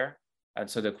still there. And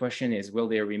so the question is, will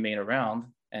they remain around,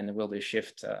 and will they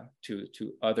shift to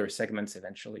other segments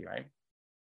eventually, right?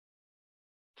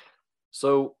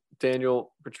 So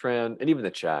Daniel, Bertrand, and even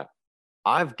the chat,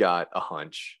 I've got a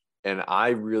hunch, and I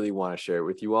really want to share it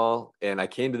with you all. And I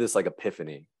came to this like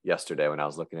epiphany yesterday when I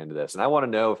was looking into this, and I want to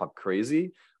know if I'm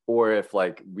crazy or if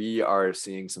like we are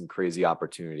seeing some crazy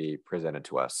opportunity presented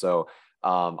to us. So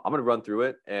I'm going to run through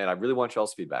it, and I really want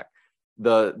y'all's feedback.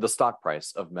 The stock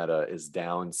price of Meta is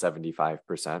down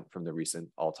 75% from the recent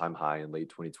all-time high in late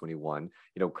 2021,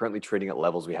 currently trading at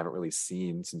levels we haven't really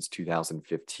seen since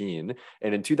 2015.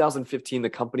 And in 2015, the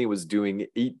company was doing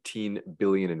 18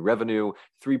 billion in revenue,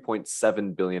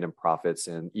 3.7 billion in profits,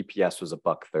 and EPS was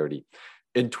 $1.30.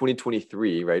 in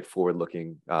 2023, right,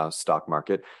 forward-looking stock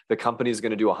market, the company is going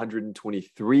to do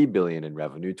 123 billion in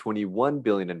revenue, 21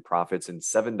 billion in profits, and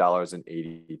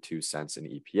 $7.82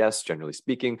 in EPS, generally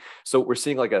speaking. So we're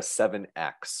seeing like a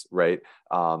 7x, right,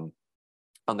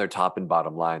 on their top and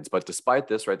bottom lines. But despite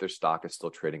this, right, their stock is still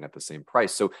trading at the same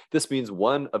price. So this means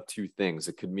one of two things.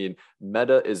 It could mean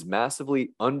Meta is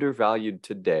massively undervalued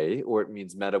today, or it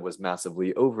means Meta was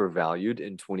massively overvalued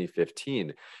in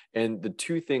 2015. And the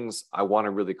two things I want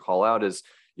to really call out is,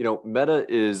 you know, Meta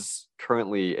is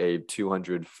currently a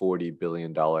 $240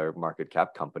 billion market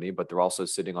cap company, but they're also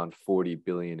sitting on 40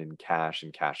 billion in cash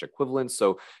and cash equivalents.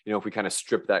 So, you know, if we kind of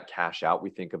strip that cash out, we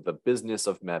think of the business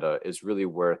of Meta is really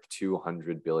worth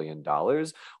 $200 billion, or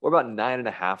about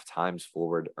 9.5 times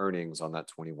forward earnings on that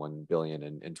 21 billion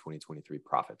in 2023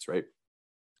 profits, right?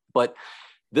 But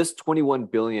this 21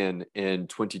 billion in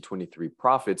 2023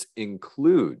 profits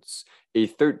includes a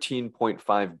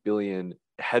 13.5 billion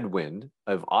headwind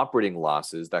of operating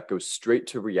losses that goes straight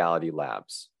to Reality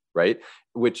Labs, right?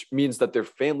 Which means that their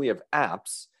family of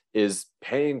apps is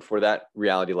paying for that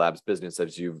Reality Labs business,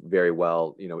 as you've very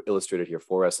well, you know, illustrated here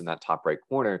for us in that top right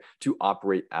corner, to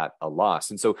operate at a loss.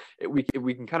 And so we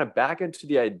can kind of back into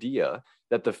the idea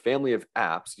that the family of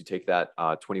apps, you take that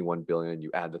 21 billion,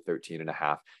 you add the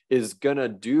 13.5, is gonna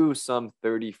do some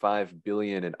 35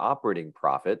 billion in operating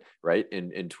profit, right,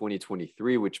 in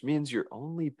 2023, which means you're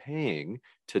only paying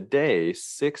today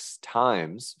 6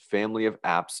 times family of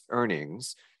apps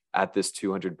earnings at this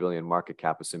 200 billion market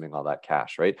cap, assuming all that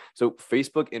cash, right? So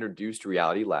Facebook introduced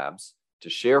Reality Labs to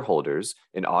shareholders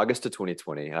in August of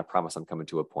 2020, and I promise I'm coming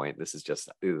to a point. This is just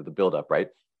the buildup, right?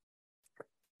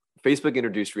 Facebook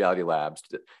introduced Reality Labs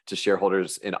to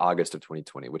shareholders in August of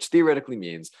 2020, which theoretically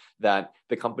means that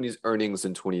the company's earnings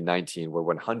in 2019 were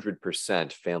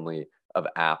 100% family of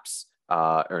apps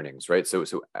earnings, right? So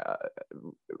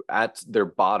at their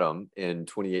bottom in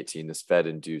 2018, this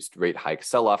Fed-induced rate hike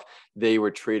sell-off, they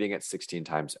were trading at 16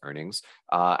 times earnings.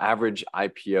 Average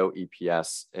IPO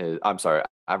EPS,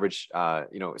 average,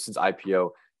 since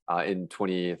IPO in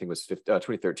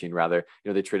 2013 rather,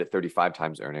 they trade at 35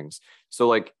 times earnings. So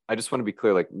like, I just want to be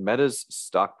clear, like Meta's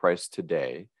stock price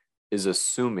today is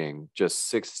assuming just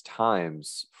 6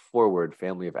 times forward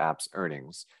family of apps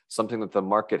earnings, something that the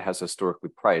market has historically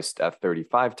priced at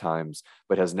 35 times,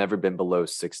 but has never been below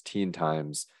 16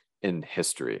 times in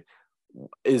history.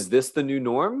 Is this the new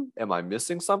norm? Am I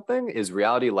missing something? Is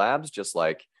Reality Labs just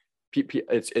like,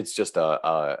 it's just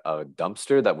a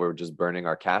dumpster that we're just burning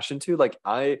our cash into? Like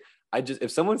I just,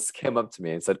 if someone came up to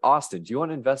me and said, Austin, do you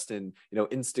want to invest in,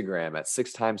 Instagram at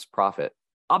 6 times profit?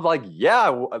 I'm like,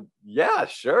 yeah,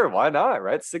 sure. Why not?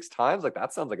 Right. 6 times. Like,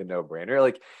 that sounds like a no brainer.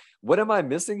 Like, what am I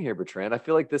missing here, Bertrand? I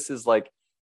feel like this is like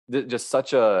just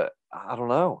such I don't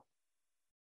know.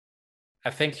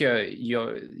 I think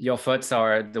your thoughts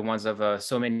are the ones of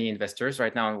so many investors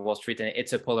right now on Wall Street, and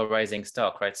it's a polarizing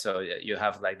stock, right? So you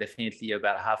have like definitely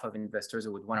about half of investors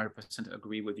who would 100%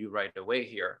 agree with you right away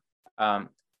here.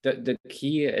 The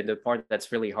key, the part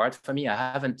that's really hard for me, I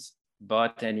haven't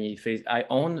bought any I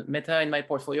own Meta in my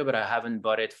portfolio, but I haven't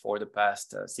bought it for the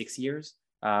past 6 years.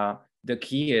 The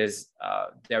key is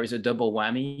there is a double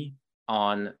whammy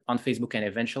on Facebook and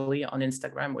eventually on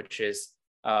Instagram, which is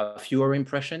fewer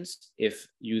impressions if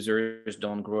users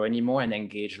don't grow anymore and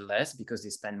engage less because they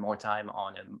spend more time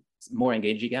on a more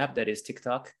engaging app, that is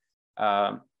TikTok,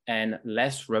 and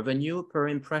less revenue per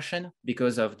impression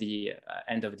because of the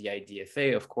end of the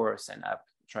IDFA, of course, and app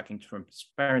tracking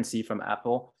transparency from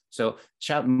Apple. So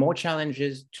more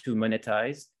challenges to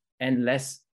monetize and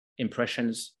less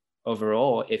impressions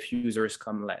overall if users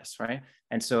come less, right?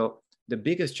 And so the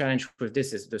biggest challenge with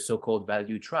this is the so-called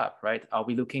value trap, right? Are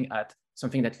we looking at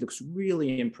something that looks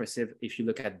really impressive if you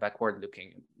look at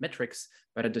backward-looking metrics,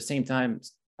 but at the same time,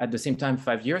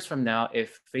 5 years from now,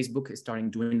 if Facebook is starting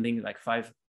dwindling like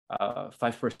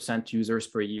 5% users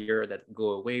per year that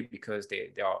go away because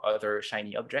there are other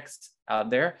shiny objects out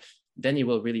there, then it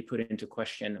will really put into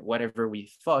question whatever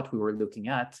we thought we were looking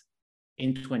at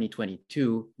in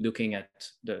 2022, looking at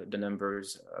the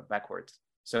numbers backwards.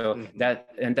 So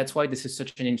that's why this is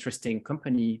such an interesting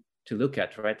company to look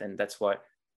at, right? And that's why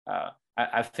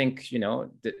I think,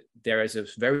 there is a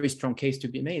very strong case to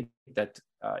be made that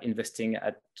investing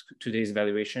at today's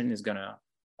valuation is gonna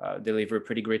deliver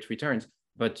pretty great returns.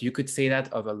 But you could say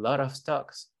that of a lot of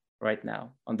stocks right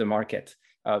now on the market,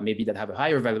 maybe that have a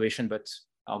higher valuation, but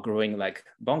are growing like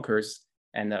bonkers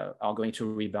and are going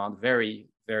to rebound very,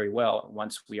 very well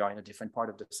once we are in a different part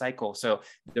of the cycle. So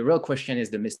the real question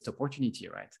is the missed opportunity,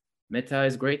 right? Meta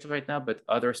is great right now, but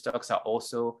other stocks are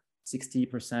also 60%,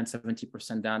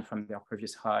 70% down from their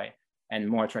previous high. and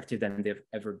more attractive than they've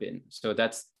ever been. So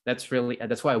that's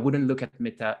why I wouldn't look at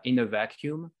Meta in a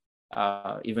vacuum.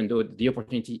 Even though the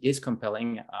opportunity is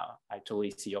compelling, I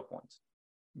totally see your point.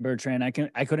 Bertrand, I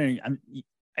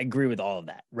agree with all of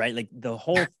that, right? Like the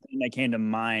whole thing that came to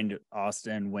mind,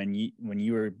 Austin, when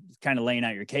you were kind of laying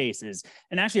out your case is,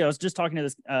 and actually I was just talking to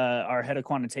this, our head of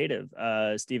quantitative,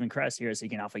 Stephen Kress here at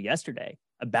Seeking Alpha yesterday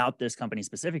about this company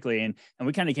specifically. And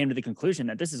we kind of came to the conclusion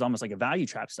that this is almost like a value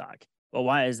trap stock. Well,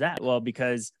 why is that? Well,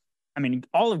 because I mean,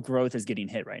 all of growth is getting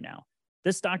hit right now.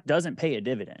 This stock doesn't pay a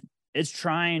dividend. It's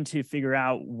trying to figure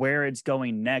out where it's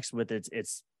going next with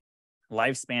its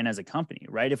lifespan as a company,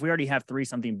 right? If we already have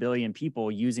 3-something billion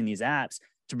people using these apps,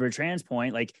 to Bertrand's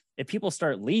point, like if people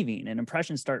start leaving and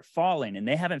impressions start falling and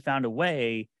they haven't found a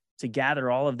way to gather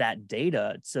all of that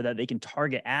data so that they can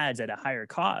target ads at a higher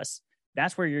cost,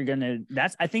 that's where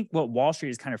I think what Wall Street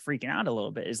is kind of freaking out a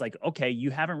little bit is like, okay,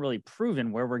 you haven't really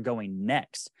proven where we're going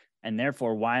next. And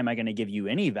therefore, why am I going to give you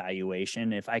any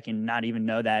valuation if I can not even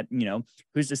know that,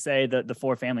 who's to say that the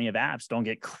 4 family of apps don't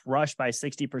get crushed by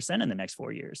 60% in the next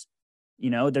 4 years?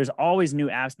 There's always new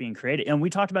apps being created. And we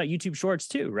talked about YouTube Shorts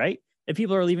too, right? If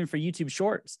people are leaving for YouTube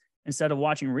Shorts instead of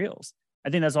watching Reels, I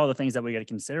think that's all the things that we got to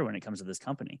consider when it comes to this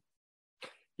company.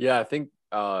 Yeah, I think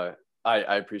I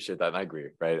appreciate that. And I agree,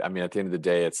 right? I mean, at the end of the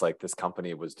day, it's like this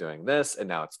company was doing this and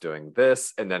now it's doing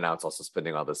this. And then now it's also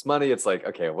spending all this money. It's like,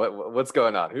 okay, what's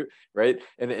going on? Right?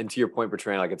 And to your point,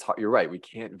 Bertrand, like you're right. We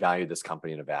can't value this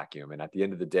company in a vacuum. And at the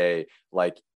end of the day,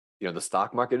 like, the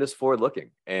stock market is forward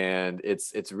looking, and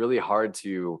it's really hard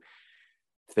to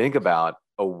think about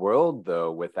a world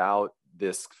though without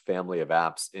this family of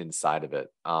apps inside of it.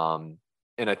 And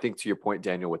I think to your point,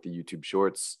 Daniel, with the YouTube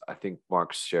Shorts, I think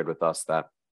Mark shared with us that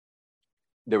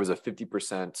there was a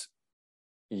 50%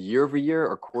 year over year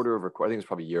or quarter over quarter, I think it's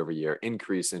probably year over year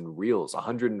increase in Reels.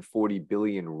 140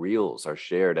 billion Reels are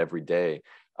shared every day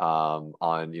on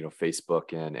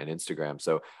Facebook and Instagram.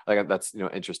 So like that's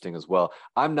interesting as well.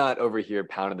 I'm not over here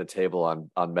pounding the table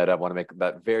on Meta. I want to make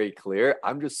that very clear.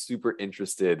 I'm just super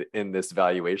interested in this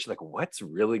valuation, like what's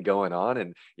really going on,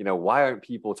 and why aren't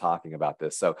people talking about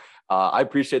this? So I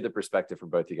appreciate the perspective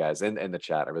from both you guys and the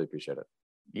chat. I really appreciate it.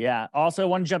 Yeah. Also, I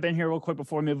want to jump in here real quick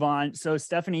before we move on. So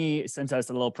Stephanie sent us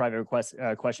a little private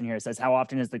question here. It says, how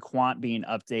often is the quant being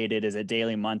updated? Is it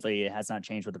daily, monthly? It has not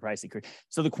changed with the price increase.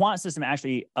 So the quant system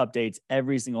actually updates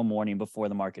every single morning before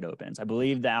the market opens. I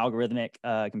believe the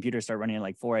algorithmic computers start running at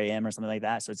like 4 a.m. or something like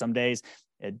that. So some days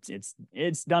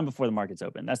it's done before the market's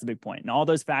open. That's the big point. And all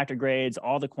those factor grades,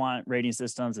 all the quant rating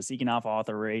systems, the Seeking Alpha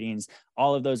author ratings,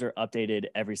 all of those are updated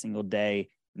every single day,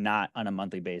 not on a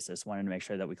monthly basis. Wanted to make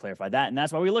sure that we clarify that. And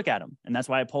that's why we look at them. And that's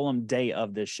why I pull them day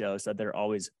of this show, so that they're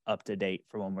always up to date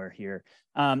for when we're here.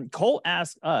 Cole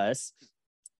asked us,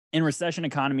 in recession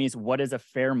economies, what is a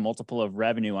fair multiple of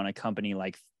revenue on a company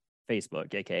like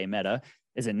Facebook, aka Meta?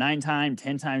 Is it 9 times,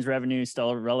 10 times revenue,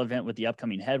 still relevant with the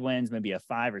upcoming headwinds? Maybe a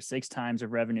 5 or 6 times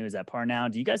of revenue is at par now.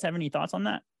 Do you guys have any thoughts on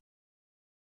that?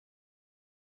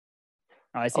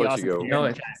 Oh, I see. Awesome.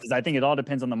 No, I think it all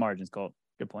depends on the margins, Cole.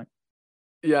 Good point.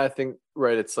 Yeah, I think,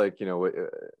 right. It's like, at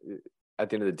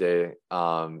the end of the day,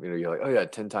 you're like, oh yeah,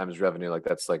 10 times revenue. Like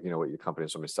that's like, what your company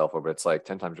is going to sell for, but it's like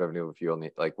 10 times revenue. If you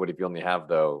only what if you only have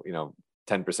though,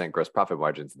 10% gross profit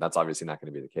margins? And that's obviously not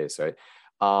going to be the case. Right.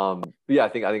 But yeah, I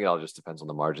think it all just depends on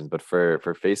the margins, but for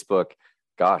Facebook,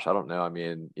 gosh, I don't know. I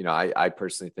mean, I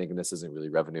personally think, and this isn't really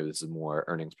revenue, this is more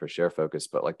earnings per share focus,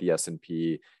 but like the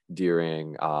S&P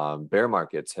during bear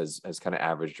markets has kind of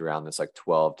averaged around this like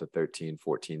 12 to 13,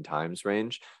 14 times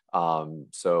range.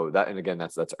 So that, and again,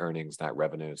 that's earnings, not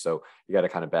revenue. So you got to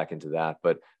kind of back into that,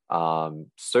 but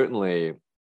certainly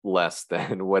less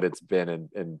than what it's been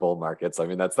in bull markets. I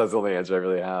mean, that's the only answer I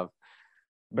really have.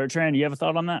 Bertrand, do you have a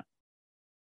thought on that?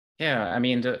 Yeah, I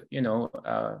mean,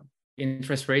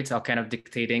 interest rates are kind of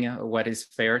dictating what is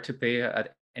fair to pay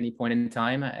at any point in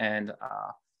time, and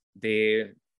they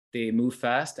move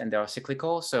fast and they are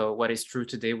cyclical. So what is true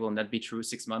today will not be true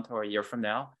 6 months or a year from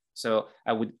now. So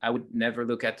I would never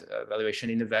look at valuation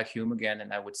in a vacuum again,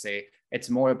 and I would say it's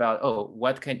more about,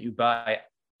 what can you buy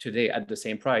today at the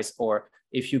same price, or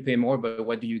if you pay more, but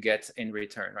what do you get in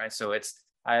return, right? So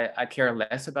I care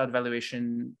less about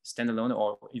valuation standalone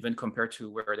or even compared to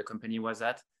where the company was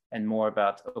at, and more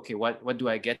about, okay, what do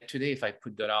I get today if I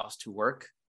put dollars to work?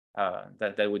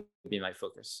 That would be my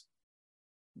focus.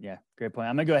 Yeah, great point.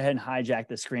 I'm gonna go ahead and hijack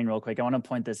the screen real quick. I want to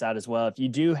point this out as well. If you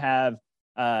do have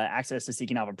access to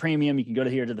Seeking Alpha Premium, you can go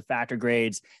to the factor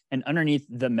grades, and underneath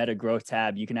the Meta Growth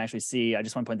tab, you can actually see, I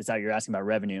just want to point this out, you're asking about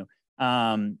revenue.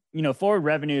 Forward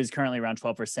revenue is currently around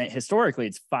 12%. Historically,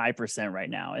 it's 5% right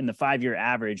now. And the 5-year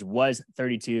average was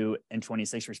 32 and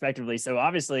 26 respectively. So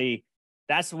obviously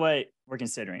that's what we're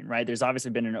considering, right? There's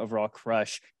obviously been an overall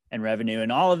crush in revenue,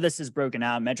 and all of this is broken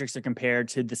out. Metrics are compared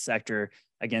to the sector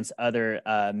against other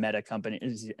meta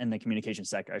companies in the communication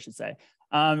sector, I should say.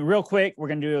 Real quick, we're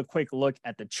going to do a quick look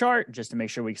at the chart just to make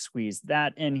sure we squeeze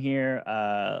that in here.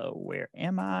 Where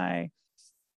am I?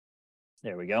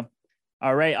 There we go.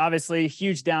 All right, obviously,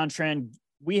 huge downtrend.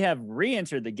 We have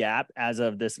re-entered the gap as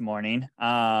of this morning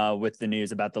with the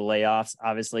news about the layoffs.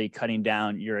 Obviously, cutting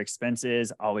down your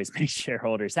expenses always makes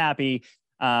shareholders happy.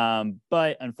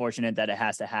 But unfortunate that it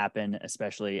has to happen,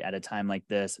 especially at a time like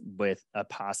this with a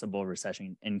possible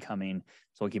recession incoming.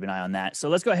 So we'll keep an eye on that. So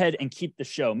let's go ahead and keep the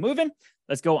show moving.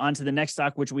 Let's go on to the next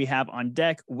stock, which we have on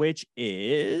deck, which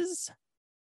is,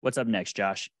 what's up next,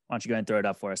 Josh? Why don't you go ahead and throw it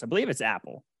up for us? I believe it's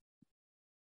Apple.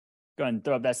 Go ahead and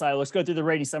throw up that slide. Let's go through the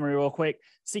rating summary real quick.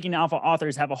 Seeking Alpha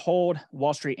authors have a hold.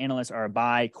 Wall Street analysts are a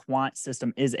buy. Quant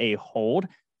System is a hold.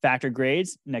 Factor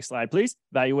grades. Next slide, please.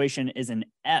 Valuation is an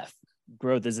F.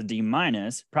 Growth is a D-.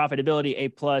 Profitability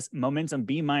A+. Momentum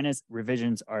B-.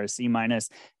 Revisions are a C-.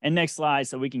 And next slide,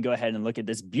 so we can go ahead and look at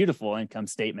this beautiful income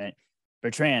statement.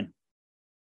 Bertrand,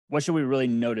 what should we really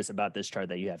notice about this chart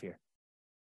that you have here?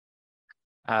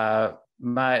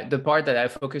 The part that I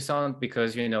focus on,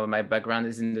 because my background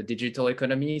is in the digital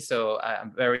economy, so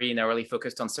I'm very narrowly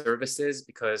focused on services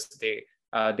because they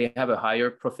have a higher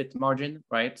profit margin,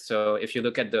 right? So if you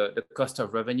look at the cost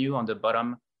of revenue on the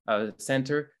bottom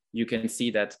center, you can see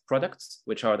that products,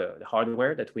 which are the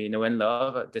hardware that we know and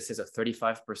love, this is a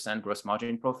 35% gross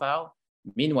margin profile.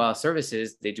 Meanwhile,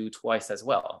 services, they do twice as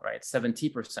well, right?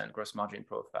 70% gross margin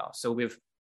profile. So with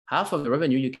half of the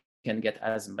revenue, you can get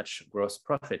as much gross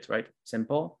profit, right?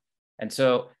 Simple. And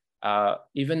so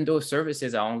even though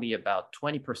services are only about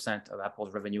 20% of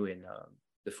Apple's revenue in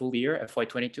the full year,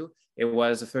 FY22, it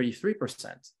was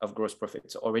 33% of gross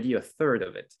profit, so already a third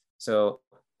of it. So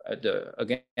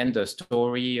again, the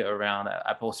story around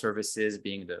Apple services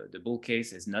being the bull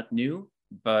case is not new,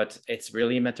 but it's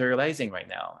really materializing right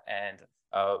now. And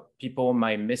people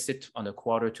might miss it on a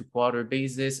quarter-to-quarter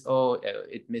basis. Oh,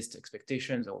 it missed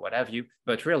expectations or what have you.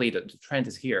 But really, the trend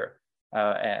is here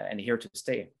and here to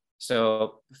stay.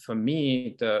 So for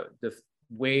me, the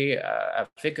way I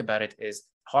think about it is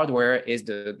hardware is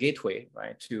the gateway,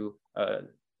 right, to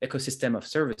ecosystem of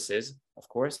services, of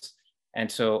course. And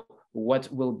so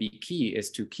what will be key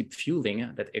is to keep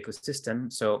fueling that ecosystem.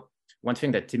 So one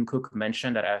thing that Tim Cook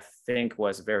mentioned that I think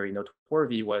was very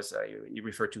noteworthy was he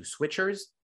referred to switchers.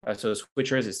 So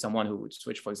switchers is someone who would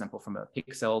switch, for example, from a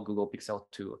Pixel, Google Pixel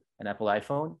to an Apple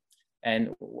iPhone.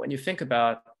 And when you think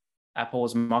about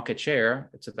Apple's market share,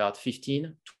 it's about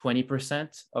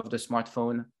 15-20% of the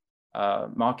smartphone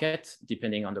market,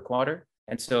 depending on the quarter.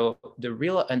 And so the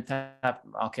real untapped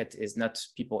market is not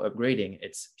people upgrading,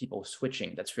 it's people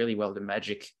switching. That's really where the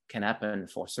magic can happen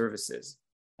for services.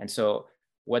 And so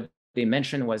what they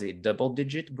mentioned was a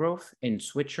double-digit growth in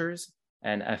switchers,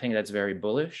 and I think that's very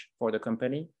bullish for the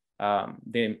company.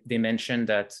 They mentioned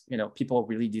that people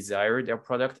really desire their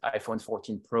product. iPhone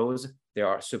 14 Pros, they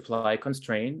are supply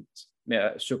constrained.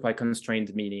 Supply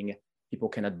constrained meaning people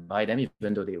cannot buy them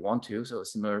even though they want to. So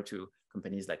similar to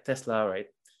companies like Tesla, right?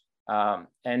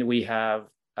 And we have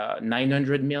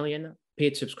 900 million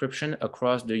paid subscription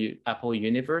across the Apple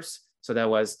universe. So that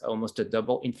was almost a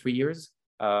double in 3 years.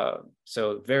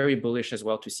 So very bullish as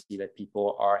well to see that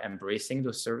people are embracing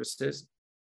those services.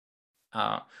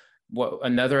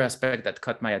 Another aspect that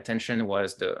caught my attention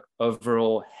was the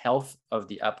overall health of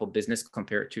the Apple business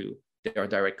compared to their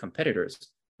direct competitors.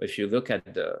 If you look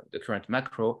at the current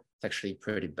macro, it's actually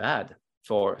pretty bad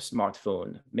for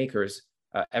smartphone makers.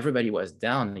 Everybody was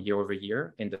down year over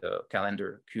year in the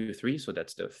calendar Q3, so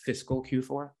that's the fiscal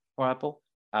Q4 for Apple.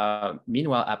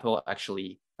 Meanwhile, Apple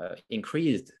actually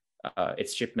increased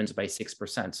its shipments by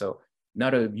 6%. So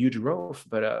not a huge growth,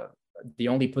 but the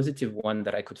only positive one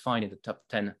that I could find in the top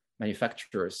 10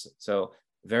 manufacturers. So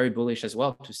very bullish as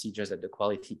well to see just that the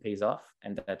quality pays off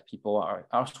and that people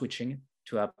are switching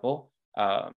to Apple.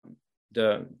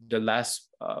 The last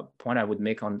point I would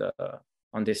make on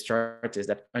this chart is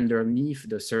that underneath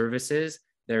the services,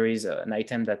 there is an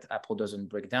item that Apple doesn't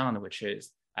break down, which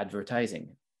is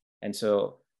advertising. And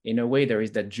so in a way, there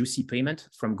is that juicy payment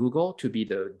from Google to be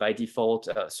the by default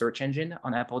search engine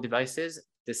on Apple devices.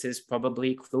 This is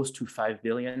probably close to 5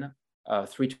 billion,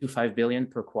 3 to 5 billion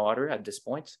per quarter at this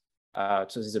point.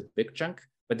 So this is a big chunk,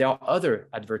 but there are other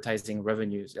advertising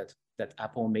revenues that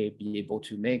Apple may be able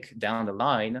to make down the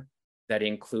line that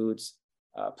includes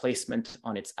placement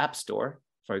on its app store.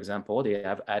 For example, they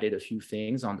have added a few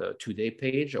things on the Today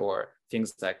page or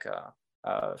things like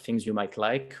things you might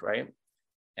like, right?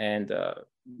 And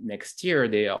next year,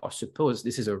 they are supposed,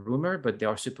 this is a rumor, but they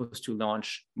are supposed to launch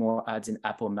more ads in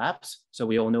Apple Maps. So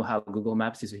we all know how Google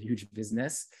Maps is a huge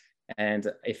business.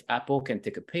 And if Apple can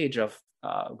take a page of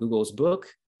Google's book,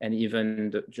 and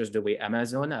even just the way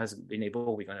Amazon has been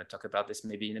able, we're going to talk about this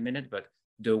maybe in a minute, but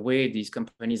the way these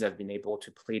companies have been able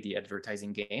to play the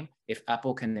advertising game, if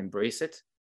Apple can embrace it,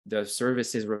 the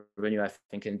services revenue, I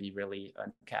think, can be really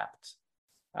uncapped.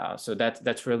 So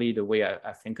that's really the way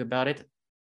I think about it.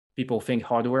 People think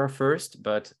hardware first,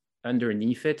 but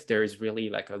underneath it, there is really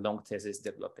like a long thesis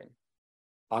developing.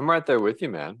 I'm right there with you,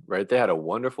 man, right? They had a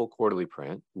wonderful quarterly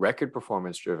print, record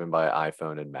performance driven by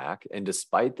iPhone and Mac. And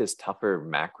despite this tougher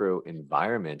macro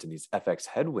environment and these FX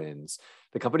headwinds,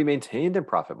 the company maintained their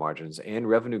profit margins and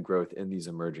revenue growth in these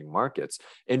emerging markets.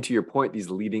 And to your point, these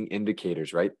leading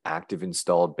indicators, right? Active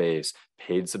installed base,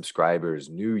 paid subscribers,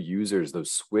 new users,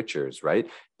 those switchers, right?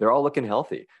 They're all looking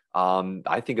healthy.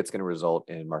 I think it's going to result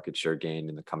in market share gain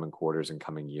in the coming quarters and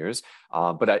coming years.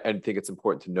 But I think it's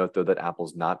important to note, though, that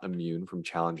Apple's not immune from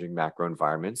challenging macro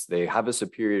environments. They have a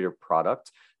superior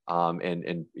product.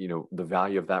 And you know, the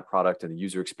value of that product and the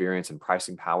user experience and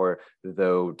pricing power,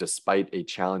 though, despite a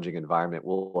challenging environment,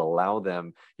 will allow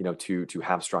them, you know, to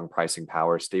have strong pricing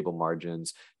power, stable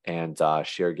margins, and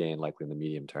share gain likely in the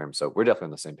medium term. So we're definitely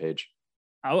on the same page.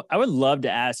 I would love to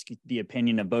ask the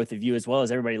opinion of both of you, as well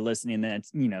as everybody listening.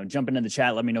 That's, you know, jump into the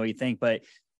chat. Let me know what you think. But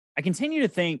I continue to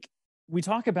think, we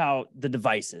talk about the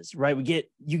devices, right?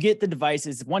 You get the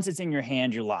devices. Once it's in your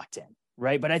hand, you're locked in,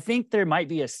 right? But I think there might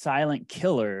be a silent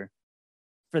killer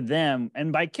for them.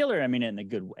 And by killer, I mean it in a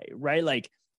good way, right? Like,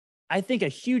 I think a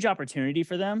huge opportunity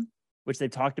for them, which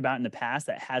they've talked about in the past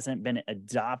that hasn't been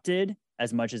adopted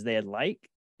as much as they'd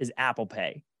like, is Apple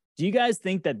Pay. Do you guys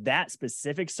think that that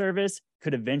specific service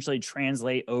could eventually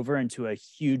translate over into a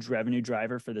huge revenue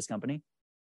driver for this company?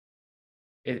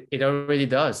 It already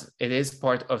does. It is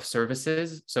part of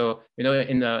services. So, you know,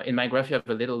 in my graph, you have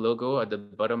a little logo at the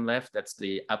bottom left. That's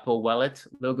the Apple Wallet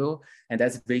logo. And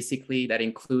that's basically, that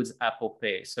includes Apple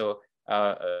Pay. So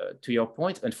to your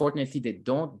point, unfortunately, they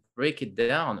don't break it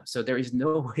down. So there is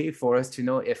no way for us to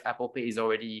know if Apple Pay is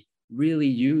already really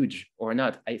huge or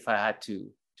not. If I had to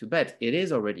bet, it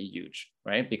is already huge,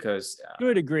 right? Because I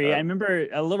would agree. I remember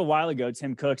a little while ago,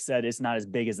 Tim Cook said it's not as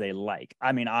big as they like.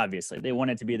 I mean, obviously they want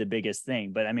it to be the biggest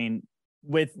thing, but I mean,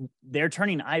 they're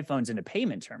turning iPhones into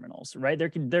payment terminals, right?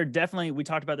 They're definitely, we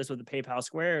talked about this with the PayPal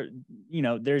Square, you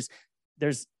know, there's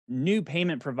new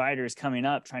payment providers coming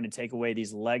up trying to take away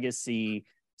these legacy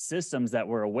systems that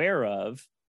we're aware of.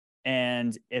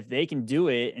 And if they can do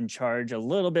it and charge a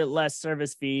little bit less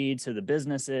service fee to the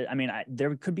businesses, I mean,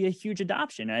 there could be a huge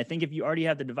adoption. And I think if you already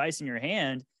have the device in your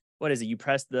hand, what is it? You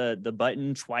press the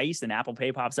button twice and Apple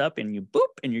Pay pops up and you boop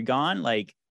and you're gone.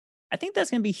 Like, I think that's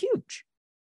going to be huge.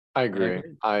 I agree.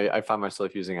 I find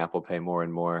myself using Apple Pay more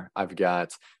and more. I've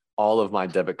got all of my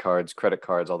debit cards, credit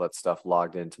cards, all that stuff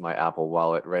logged into my Apple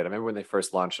Wallet, right? I remember when they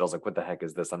first launched it, I was like, what the heck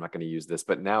is this? I'm not going to use this.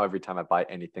 But now every time I buy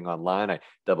anything online, I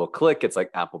double click. It's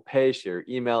like Apple Pay, share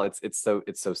email. It's so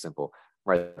simple.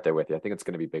 Right there with you. I think it's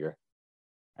going to be bigger.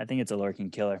 I think it's a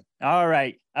lurking killer. All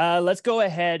right. Let's go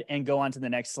ahead and go on to the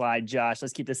next slide, Josh.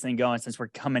 Let's keep this thing going since we're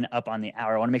coming up on the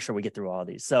hour. I want to make sure we get through all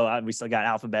these. So we still got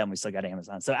Alphabet and we still got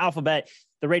Amazon. So Alphabet,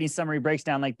 the rating summary breaks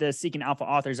down like this. Seeking Alpha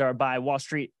authors are buy. Wall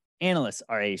Street analysts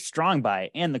are a strong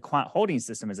buy, and the quant holding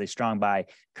system is a strong buy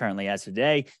currently as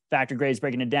today. Factor grades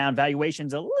breaking it down.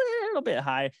 Valuation's a little bit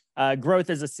high. Growth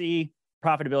is a C.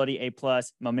 Profitability A+.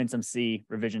 Momentum C.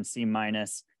 Revision C-.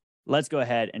 Let's go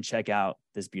ahead and check out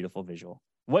this beautiful visual.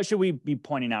 What should we be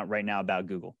pointing out right now about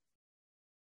Google?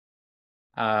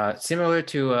 Similar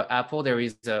to Apple, there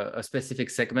is a specific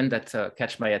segment that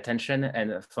catch my attention,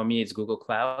 and for me, it's Google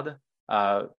Cloud.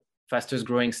 Fastest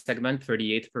growing segment,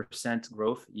 38%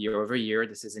 growth year over year.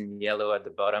 This is in yellow at the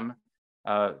bottom.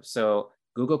 So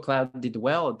Google Cloud did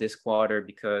well this quarter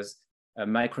because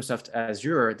Microsoft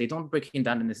Azure, they don't break it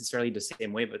down necessarily the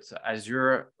same way, but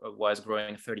Azure was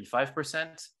growing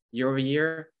 35% year over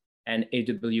year, and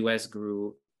AWS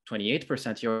grew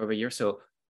 28% year over year. So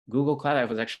Google Cloud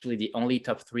was actually the only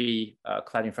top 3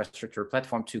 cloud infrastructure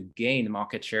platform to gain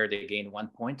market share. They gained 1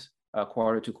 point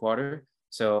quarter to quarter.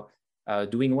 So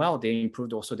doing well. They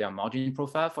improved also their margin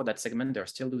profile for that segment. They're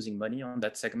still losing money on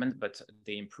that segment, but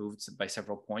they improved by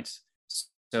several points.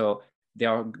 So they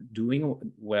are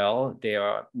doing well. They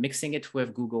are mixing it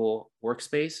with Google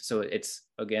Workspace. So it's,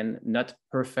 again, not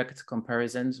perfect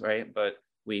comparisons, right? But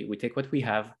we take what we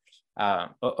have.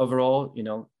 Overall, you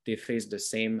know, they face the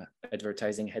same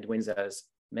advertising headwinds as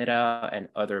Meta and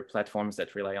other platforms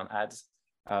that rely on ads.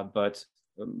 But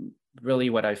really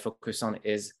what I focus on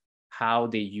is how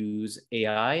they use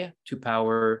AI to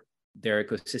power their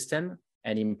ecosystem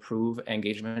and improve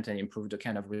engagement and improve the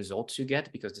kind of results you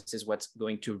get, because this is what's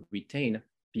going to retain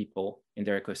people in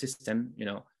their ecosystem. You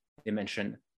know, they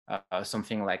mentioned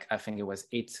something like, I think it was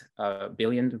 8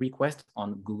 billion requests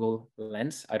on Google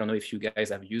Lens. I don't know if you guys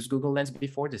have used Google Lens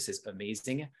before. This is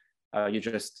amazing. You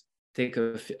just take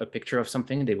a picture of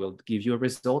something, they will give you a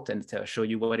result and show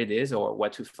you what it is, or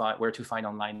what to find, where to find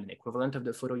online an equivalent of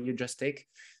the photo you just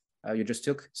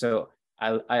took. So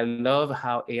I love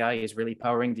how AI is really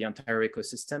powering the entire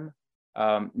ecosystem.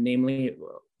 Namely,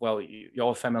 well, you're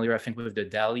all familiar, I think, with the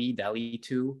DALL-E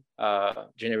 2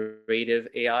 generative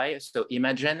AI. So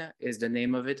Imagen is the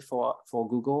name of it for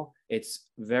Google. It's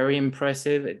very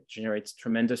impressive. It generates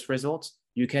tremendous results.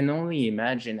 You can only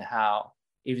imagine how,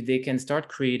 if they can start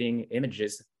creating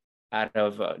images out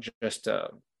of just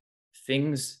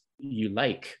things you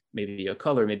like, maybe a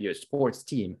color, maybe a sports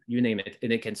team, you name it,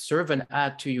 and they can serve an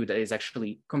ad to you that is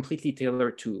actually completely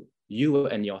tailored to you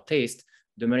and your taste,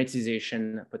 the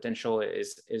monetization potential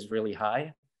is really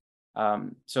high.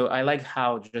 So I like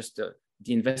how just the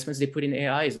investments they put in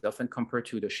AI is often compared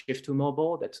to the shift to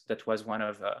mobile. That was one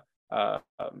of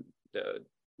the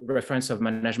reference of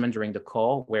management during the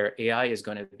call, where AI is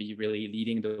going to be really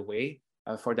leading the way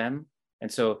for them.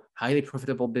 And so highly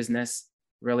profitable business,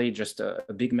 really just a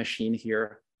big machine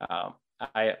here.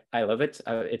 I love it.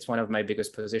 It's one of my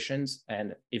biggest positions.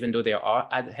 And even though there are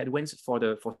headwinds for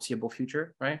the foreseeable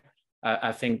future, right?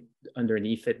 I think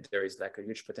underneath it, there is like a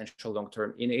huge potential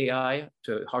long-term in AI,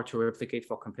 hard to replicate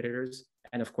for competitors.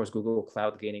 And of course, Google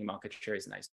Cloud gaining market share is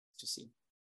nice to see.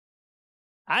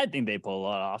 I think they pull a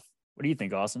lot off. What do you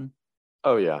think, Austin?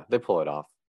 Oh yeah, they pull it off.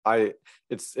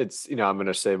 It's you know, I'm going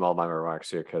to save all my remarks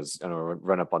here because I don't want to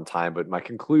run up on time, but my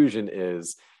conclusion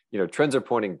is, you know, trends are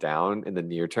pointing down in the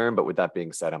near term, but with that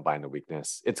being said, I'm buying the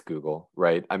weakness. It's Google,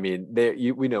 right? I mean,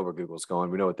 we know where Google's going.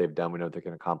 We know what they've done. We know what they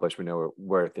can accomplish. We know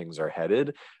where things are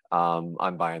headed.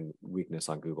 I'm buying weakness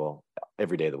on Google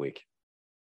every day of the week.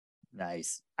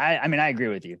 Nice. I mean, I agree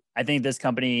with you. I think this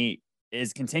company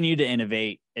is continued to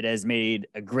innovate. It has made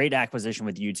a great acquisition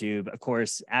with YouTube. Of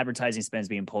course, advertising spend is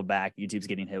being pulled back. YouTube's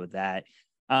getting hit with that.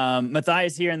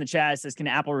 Matthias here in the chat says, can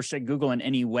Apple restrict Google in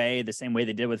any way, the same way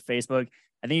they did with Facebook?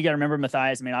 I think you got to remember,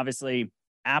 Matthias, I mean, obviously,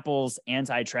 Apple's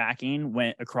anti-tracking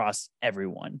went across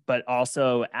everyone, but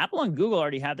also Apple and Google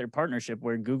already have their partnership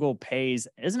where Google pays,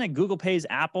 isn't it Google pays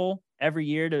Apple every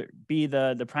year to be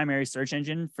the primary search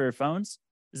engine for phones?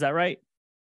 Is that right?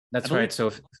 That's right.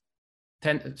 So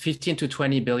 15 to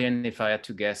 20 billion, if I had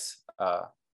to guess,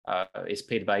 is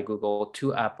paid by Google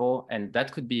to Apple. And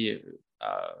that could be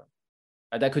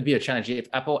a challenge. If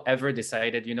Apple ever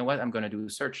decided, you know what, I'm going to do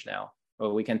search now,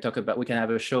 well, we can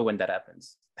have a show when that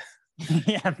happens.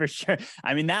 Yeah, for sure.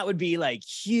 I mean, that would be like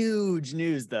huge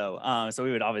news though. So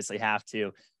we would obviously have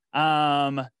to.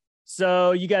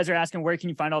 So you guys are asking, where can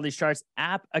you find all these charts?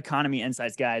 App Economy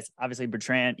Insights, guys. Obviously,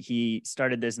 Bertrand, he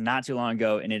started this not too long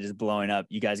ago and it is blowing up.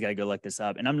 You guys got to go look this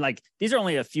up. And I'm like, these are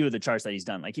only a few of the charts that he's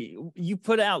done. Like you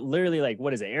put out literally like,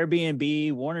 what is it?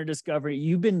 Airbnb, Warner Discovery.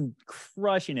 You've been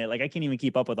crushing it. Like I can't even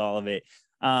keep up with all of it.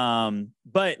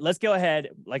 But let's go ahead.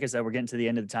 Like I said, we're getting to the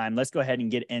end of the time. Let's go ahead and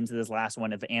get into this last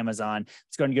one of Amazon.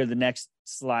 Let's go and go to the next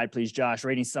slide, please, Josh.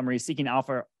 Rating summary. Seeking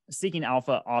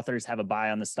Alpha authors have a buy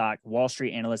on the stock. Wall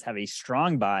Street analysts have a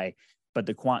strong buy, but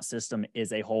the quant system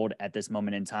is a hold at this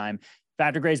moment in time.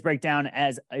 Factor grades breakdown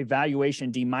as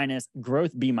evaluation D-,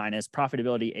 growth B-,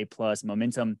 profitability A+,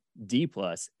 momentum D+,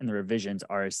 and the revisions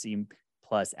are a C+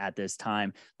 at this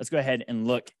time. Let's go ahead and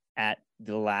look at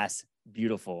the last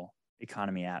beautiful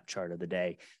economy app chart of the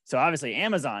day. So obviously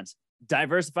Amazon's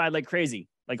diversified like crazy,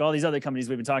 like all these other companies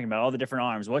we've been talking about, all the different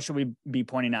arms. What should we be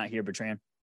pointing out here, Bertrand?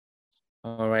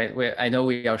 All right. I know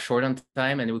we are short on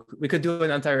time and we could do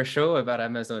an entire show about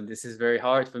Amazon. This is very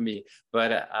hard for me,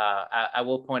 but I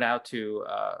will point out to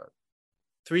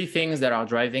 3 things that are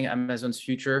driving Amazon's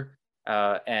future.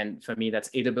 And for me, that's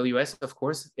AWS, of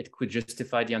course. It could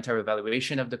justify the entire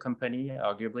valuation of the company,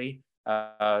 arguably.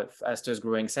 Fastest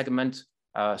growing segment,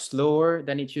 slower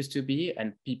than it used to be.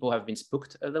 And people have been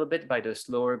spooked a little bit by the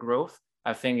slower growth.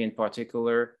 I think in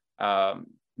particular,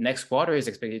 next quarter is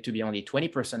expected to be only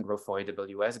 20% growth for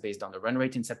AWS based on the run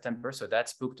rate in September. So that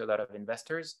spooked a lot of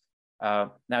investors.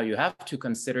 Now you have to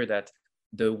consider that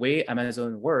the way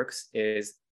Amazon works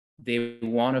is they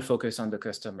want to focus on the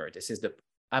customer. This is the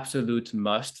absolute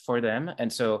must for them.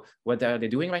 And so what are they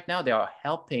doing right now? They are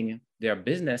helping their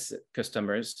business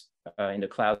customers in the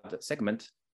cloud segment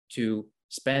to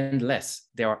spend less.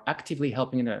 They are actively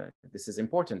helping, this is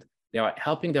important, they are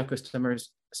helping their customers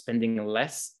spending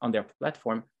less on their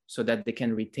platform so that they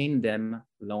can retain them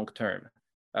long-term.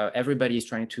 everybody is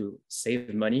trying to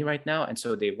save money right now. And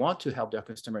so they want to help their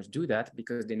customers do that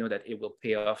because they know that it will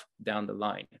pay off down the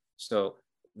line. So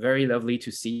very lovely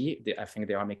to see. I think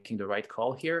they are making the right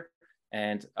call here.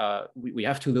 And we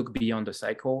have to look beyond the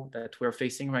cycle that we're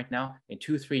facing right now. In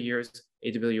 2-3 years,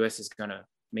 AWS is going to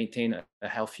maintain a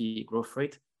healthy growth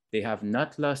rate. They have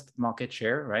not lost market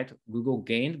share, right? Google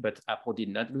gained, but Apple did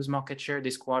not lose market share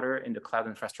this quarter in the cloud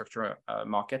infrastructure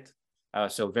market.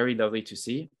 So very lovely to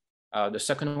see. The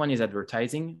second one is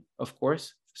advertising, of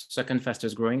course. Second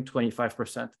fastest growing,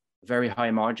 25%, very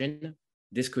high margin.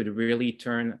 This could really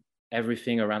turn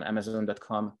everything around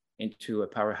Amazon.com into a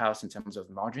powerhouse in terms of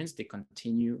margins. They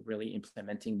continue really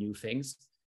implementing new things.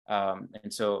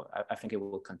 And so I think it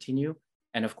will continue.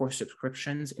 And of course,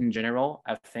 subscriptions in general,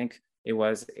 I think it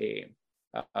was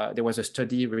there was a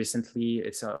study recently,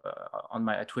 it's on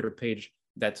my Twitter page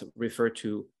that referred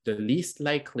to the least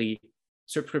likely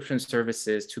subscription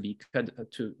services to be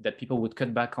that people would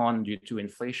cut back on due to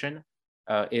inflation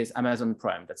is Amazon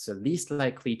Prime. That's the least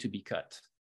likely to be cut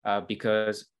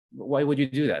because why would you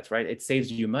do that, right? It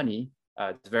saves you money.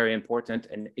 It's very important,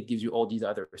 and it gives you all these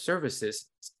other services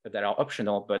that are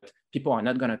optional, but people are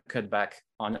not going to cut back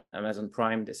on Amazon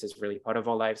Prime. This is really part of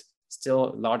our lives.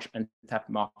 Still large untapped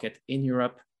market in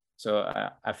Europe. So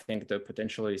I think the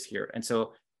potential is here. And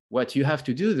so what you have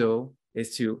to do, though,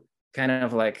 is to kind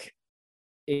of like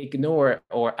ignore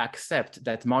or accept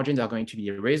that margins are going to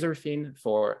be razor thin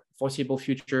for foreseeable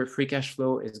future. Free cash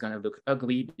flow is going to look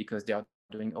ugly because they are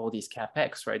doing all these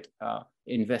capex, right?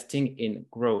 Investing in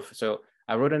growth. So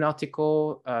I wrote an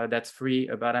article that's free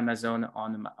about Amazon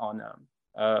on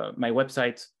my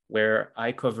website, where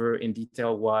I cover in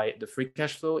detail why the free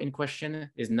cash flow in question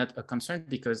is not a concern,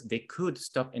 because they could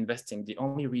stop investing. The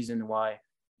only reason why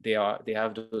they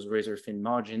have those razor thin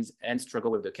margins and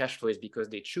struggle with the cash flow is because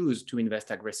they choose to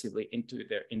invest aggressively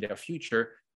in their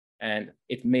future, and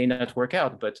it may not work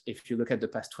out. But if you look at the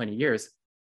past 20 years,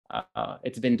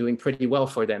 it's been doing pretty well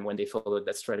for them when they followed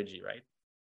that strategy, right?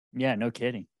 Yeah, no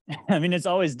kidding. I mean, it's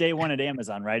always day one at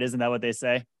Amazon, right? Isn't that what they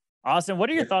say? Austin, what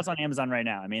are your thoughts on Amazon right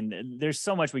now? I mean, there's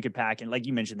so much we could pack in. Like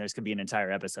you mentioned, this could be an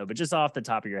entire episode, but just off the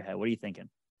top of your head, what are you thinking?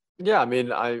 Yeah, I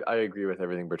mean, I agree with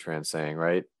everything Bertrand's saying,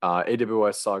 right?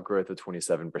 AWS saw growth of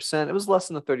 27%. It was less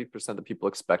than the 30% that people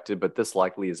expected, but this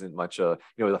likely isn't much the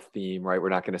theme, right? We're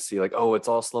not going to see like, oh, it's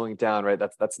all slowing down, right?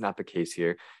 That's not the case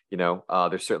here.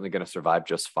 They're certainly going to survive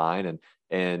just fine.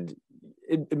 And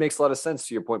it makes a lot of sense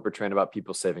to your point, Bertrand, about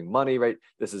people saving money, right?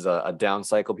 This is a down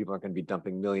cycle. People aren't going to be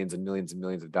dumping millions and millions and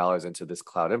millions of dollars into this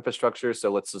cloud infrastructure.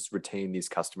 So let's just retain these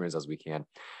customers as we can.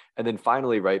 And then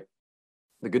finally, right,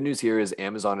 the good news here is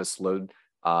Amazon has slowed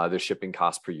their shipping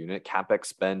cost per unit. CapEx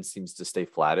spend seems to stay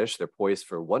flattish. They're poised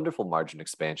for wonderful margin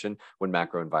expansion when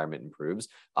macro environment improves.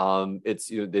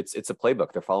 It's a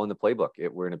playbook. They're following the playbook.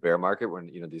 We're in a bear market. We're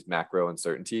in these macro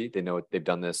uncertainty. They know they've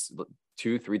done this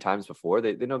 2-3 times before.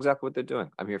 They know exactly what they're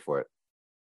doing. I'm here for it.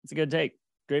 It's a good take.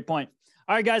 Great point.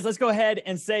 All right, guys, let's go ahead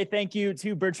and say thank you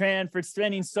to Bertrand for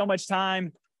spending so much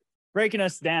time breaking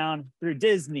us down through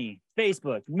Disney,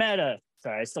 Facebook, Meta.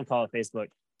 Sorry, I still call it Facebook.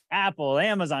 Apple,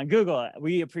 Amazon, Google.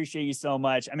 We appreciate you so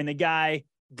much. I mean, the guy,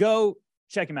 go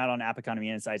check him out on App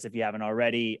Economy Insights if you haven't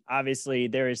already. Obviously,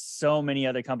 there is so many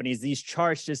other companies. These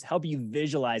charts just help you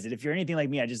visualize it. If you're anything like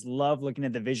me, I just love looking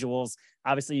at the visuals.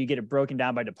 Obviously, you get it broken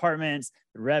down by departments,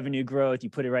 the revenue growth. You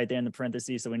put it right there in the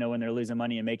parentheses so we know when they're losing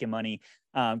money and making money.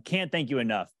 Can't thank you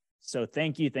enough. So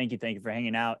thank you for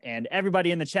hanging out. And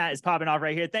everybody in the chat is popping off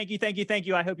right here. Thank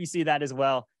you. I hope you see that as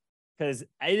well, because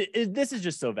this is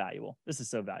just so valuable. This is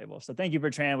so valuable. So thank you,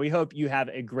 Bertrand. We hope you have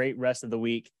a great rest of the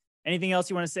week. Anything else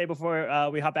you want to say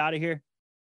before we hop out of here?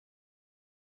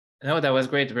 No, that was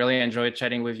great. Really enjoyed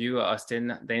chatting with you,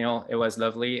 Austin, Daniel. It was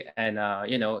lovely. And,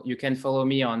 you can follow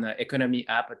me on the Economy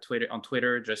app on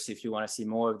Twitter, just if you want to see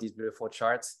more of these beautiful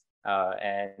charts.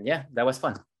 And yeah, that was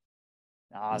fun.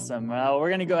 Awesome. Well, we're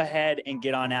going to go ahead and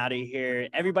get on out of here.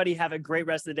 Everybody have a great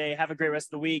rest of the day. Have a great rest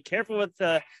of the week. Careful with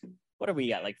what are we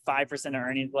got? Like 5% of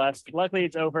earnings left. Luckily,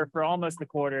 it's over for almost the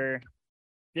quarter.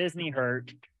 Disney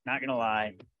hurt. Not going to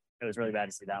lie. It was really bad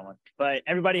to see that one. But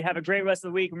everybody have a great rest of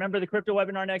the week. Remember the crypto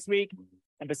webinar next week.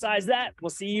 And besides that,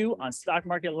 we'll see you on Stock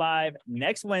Market Live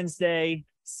next Wednesday,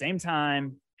 same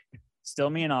time. Still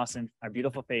me and Austin, our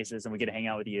beautiful faces, and we get to hang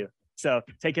out with you. So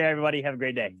take care, everybody. Have a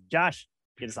great day. Josh,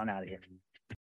 get us on out of here.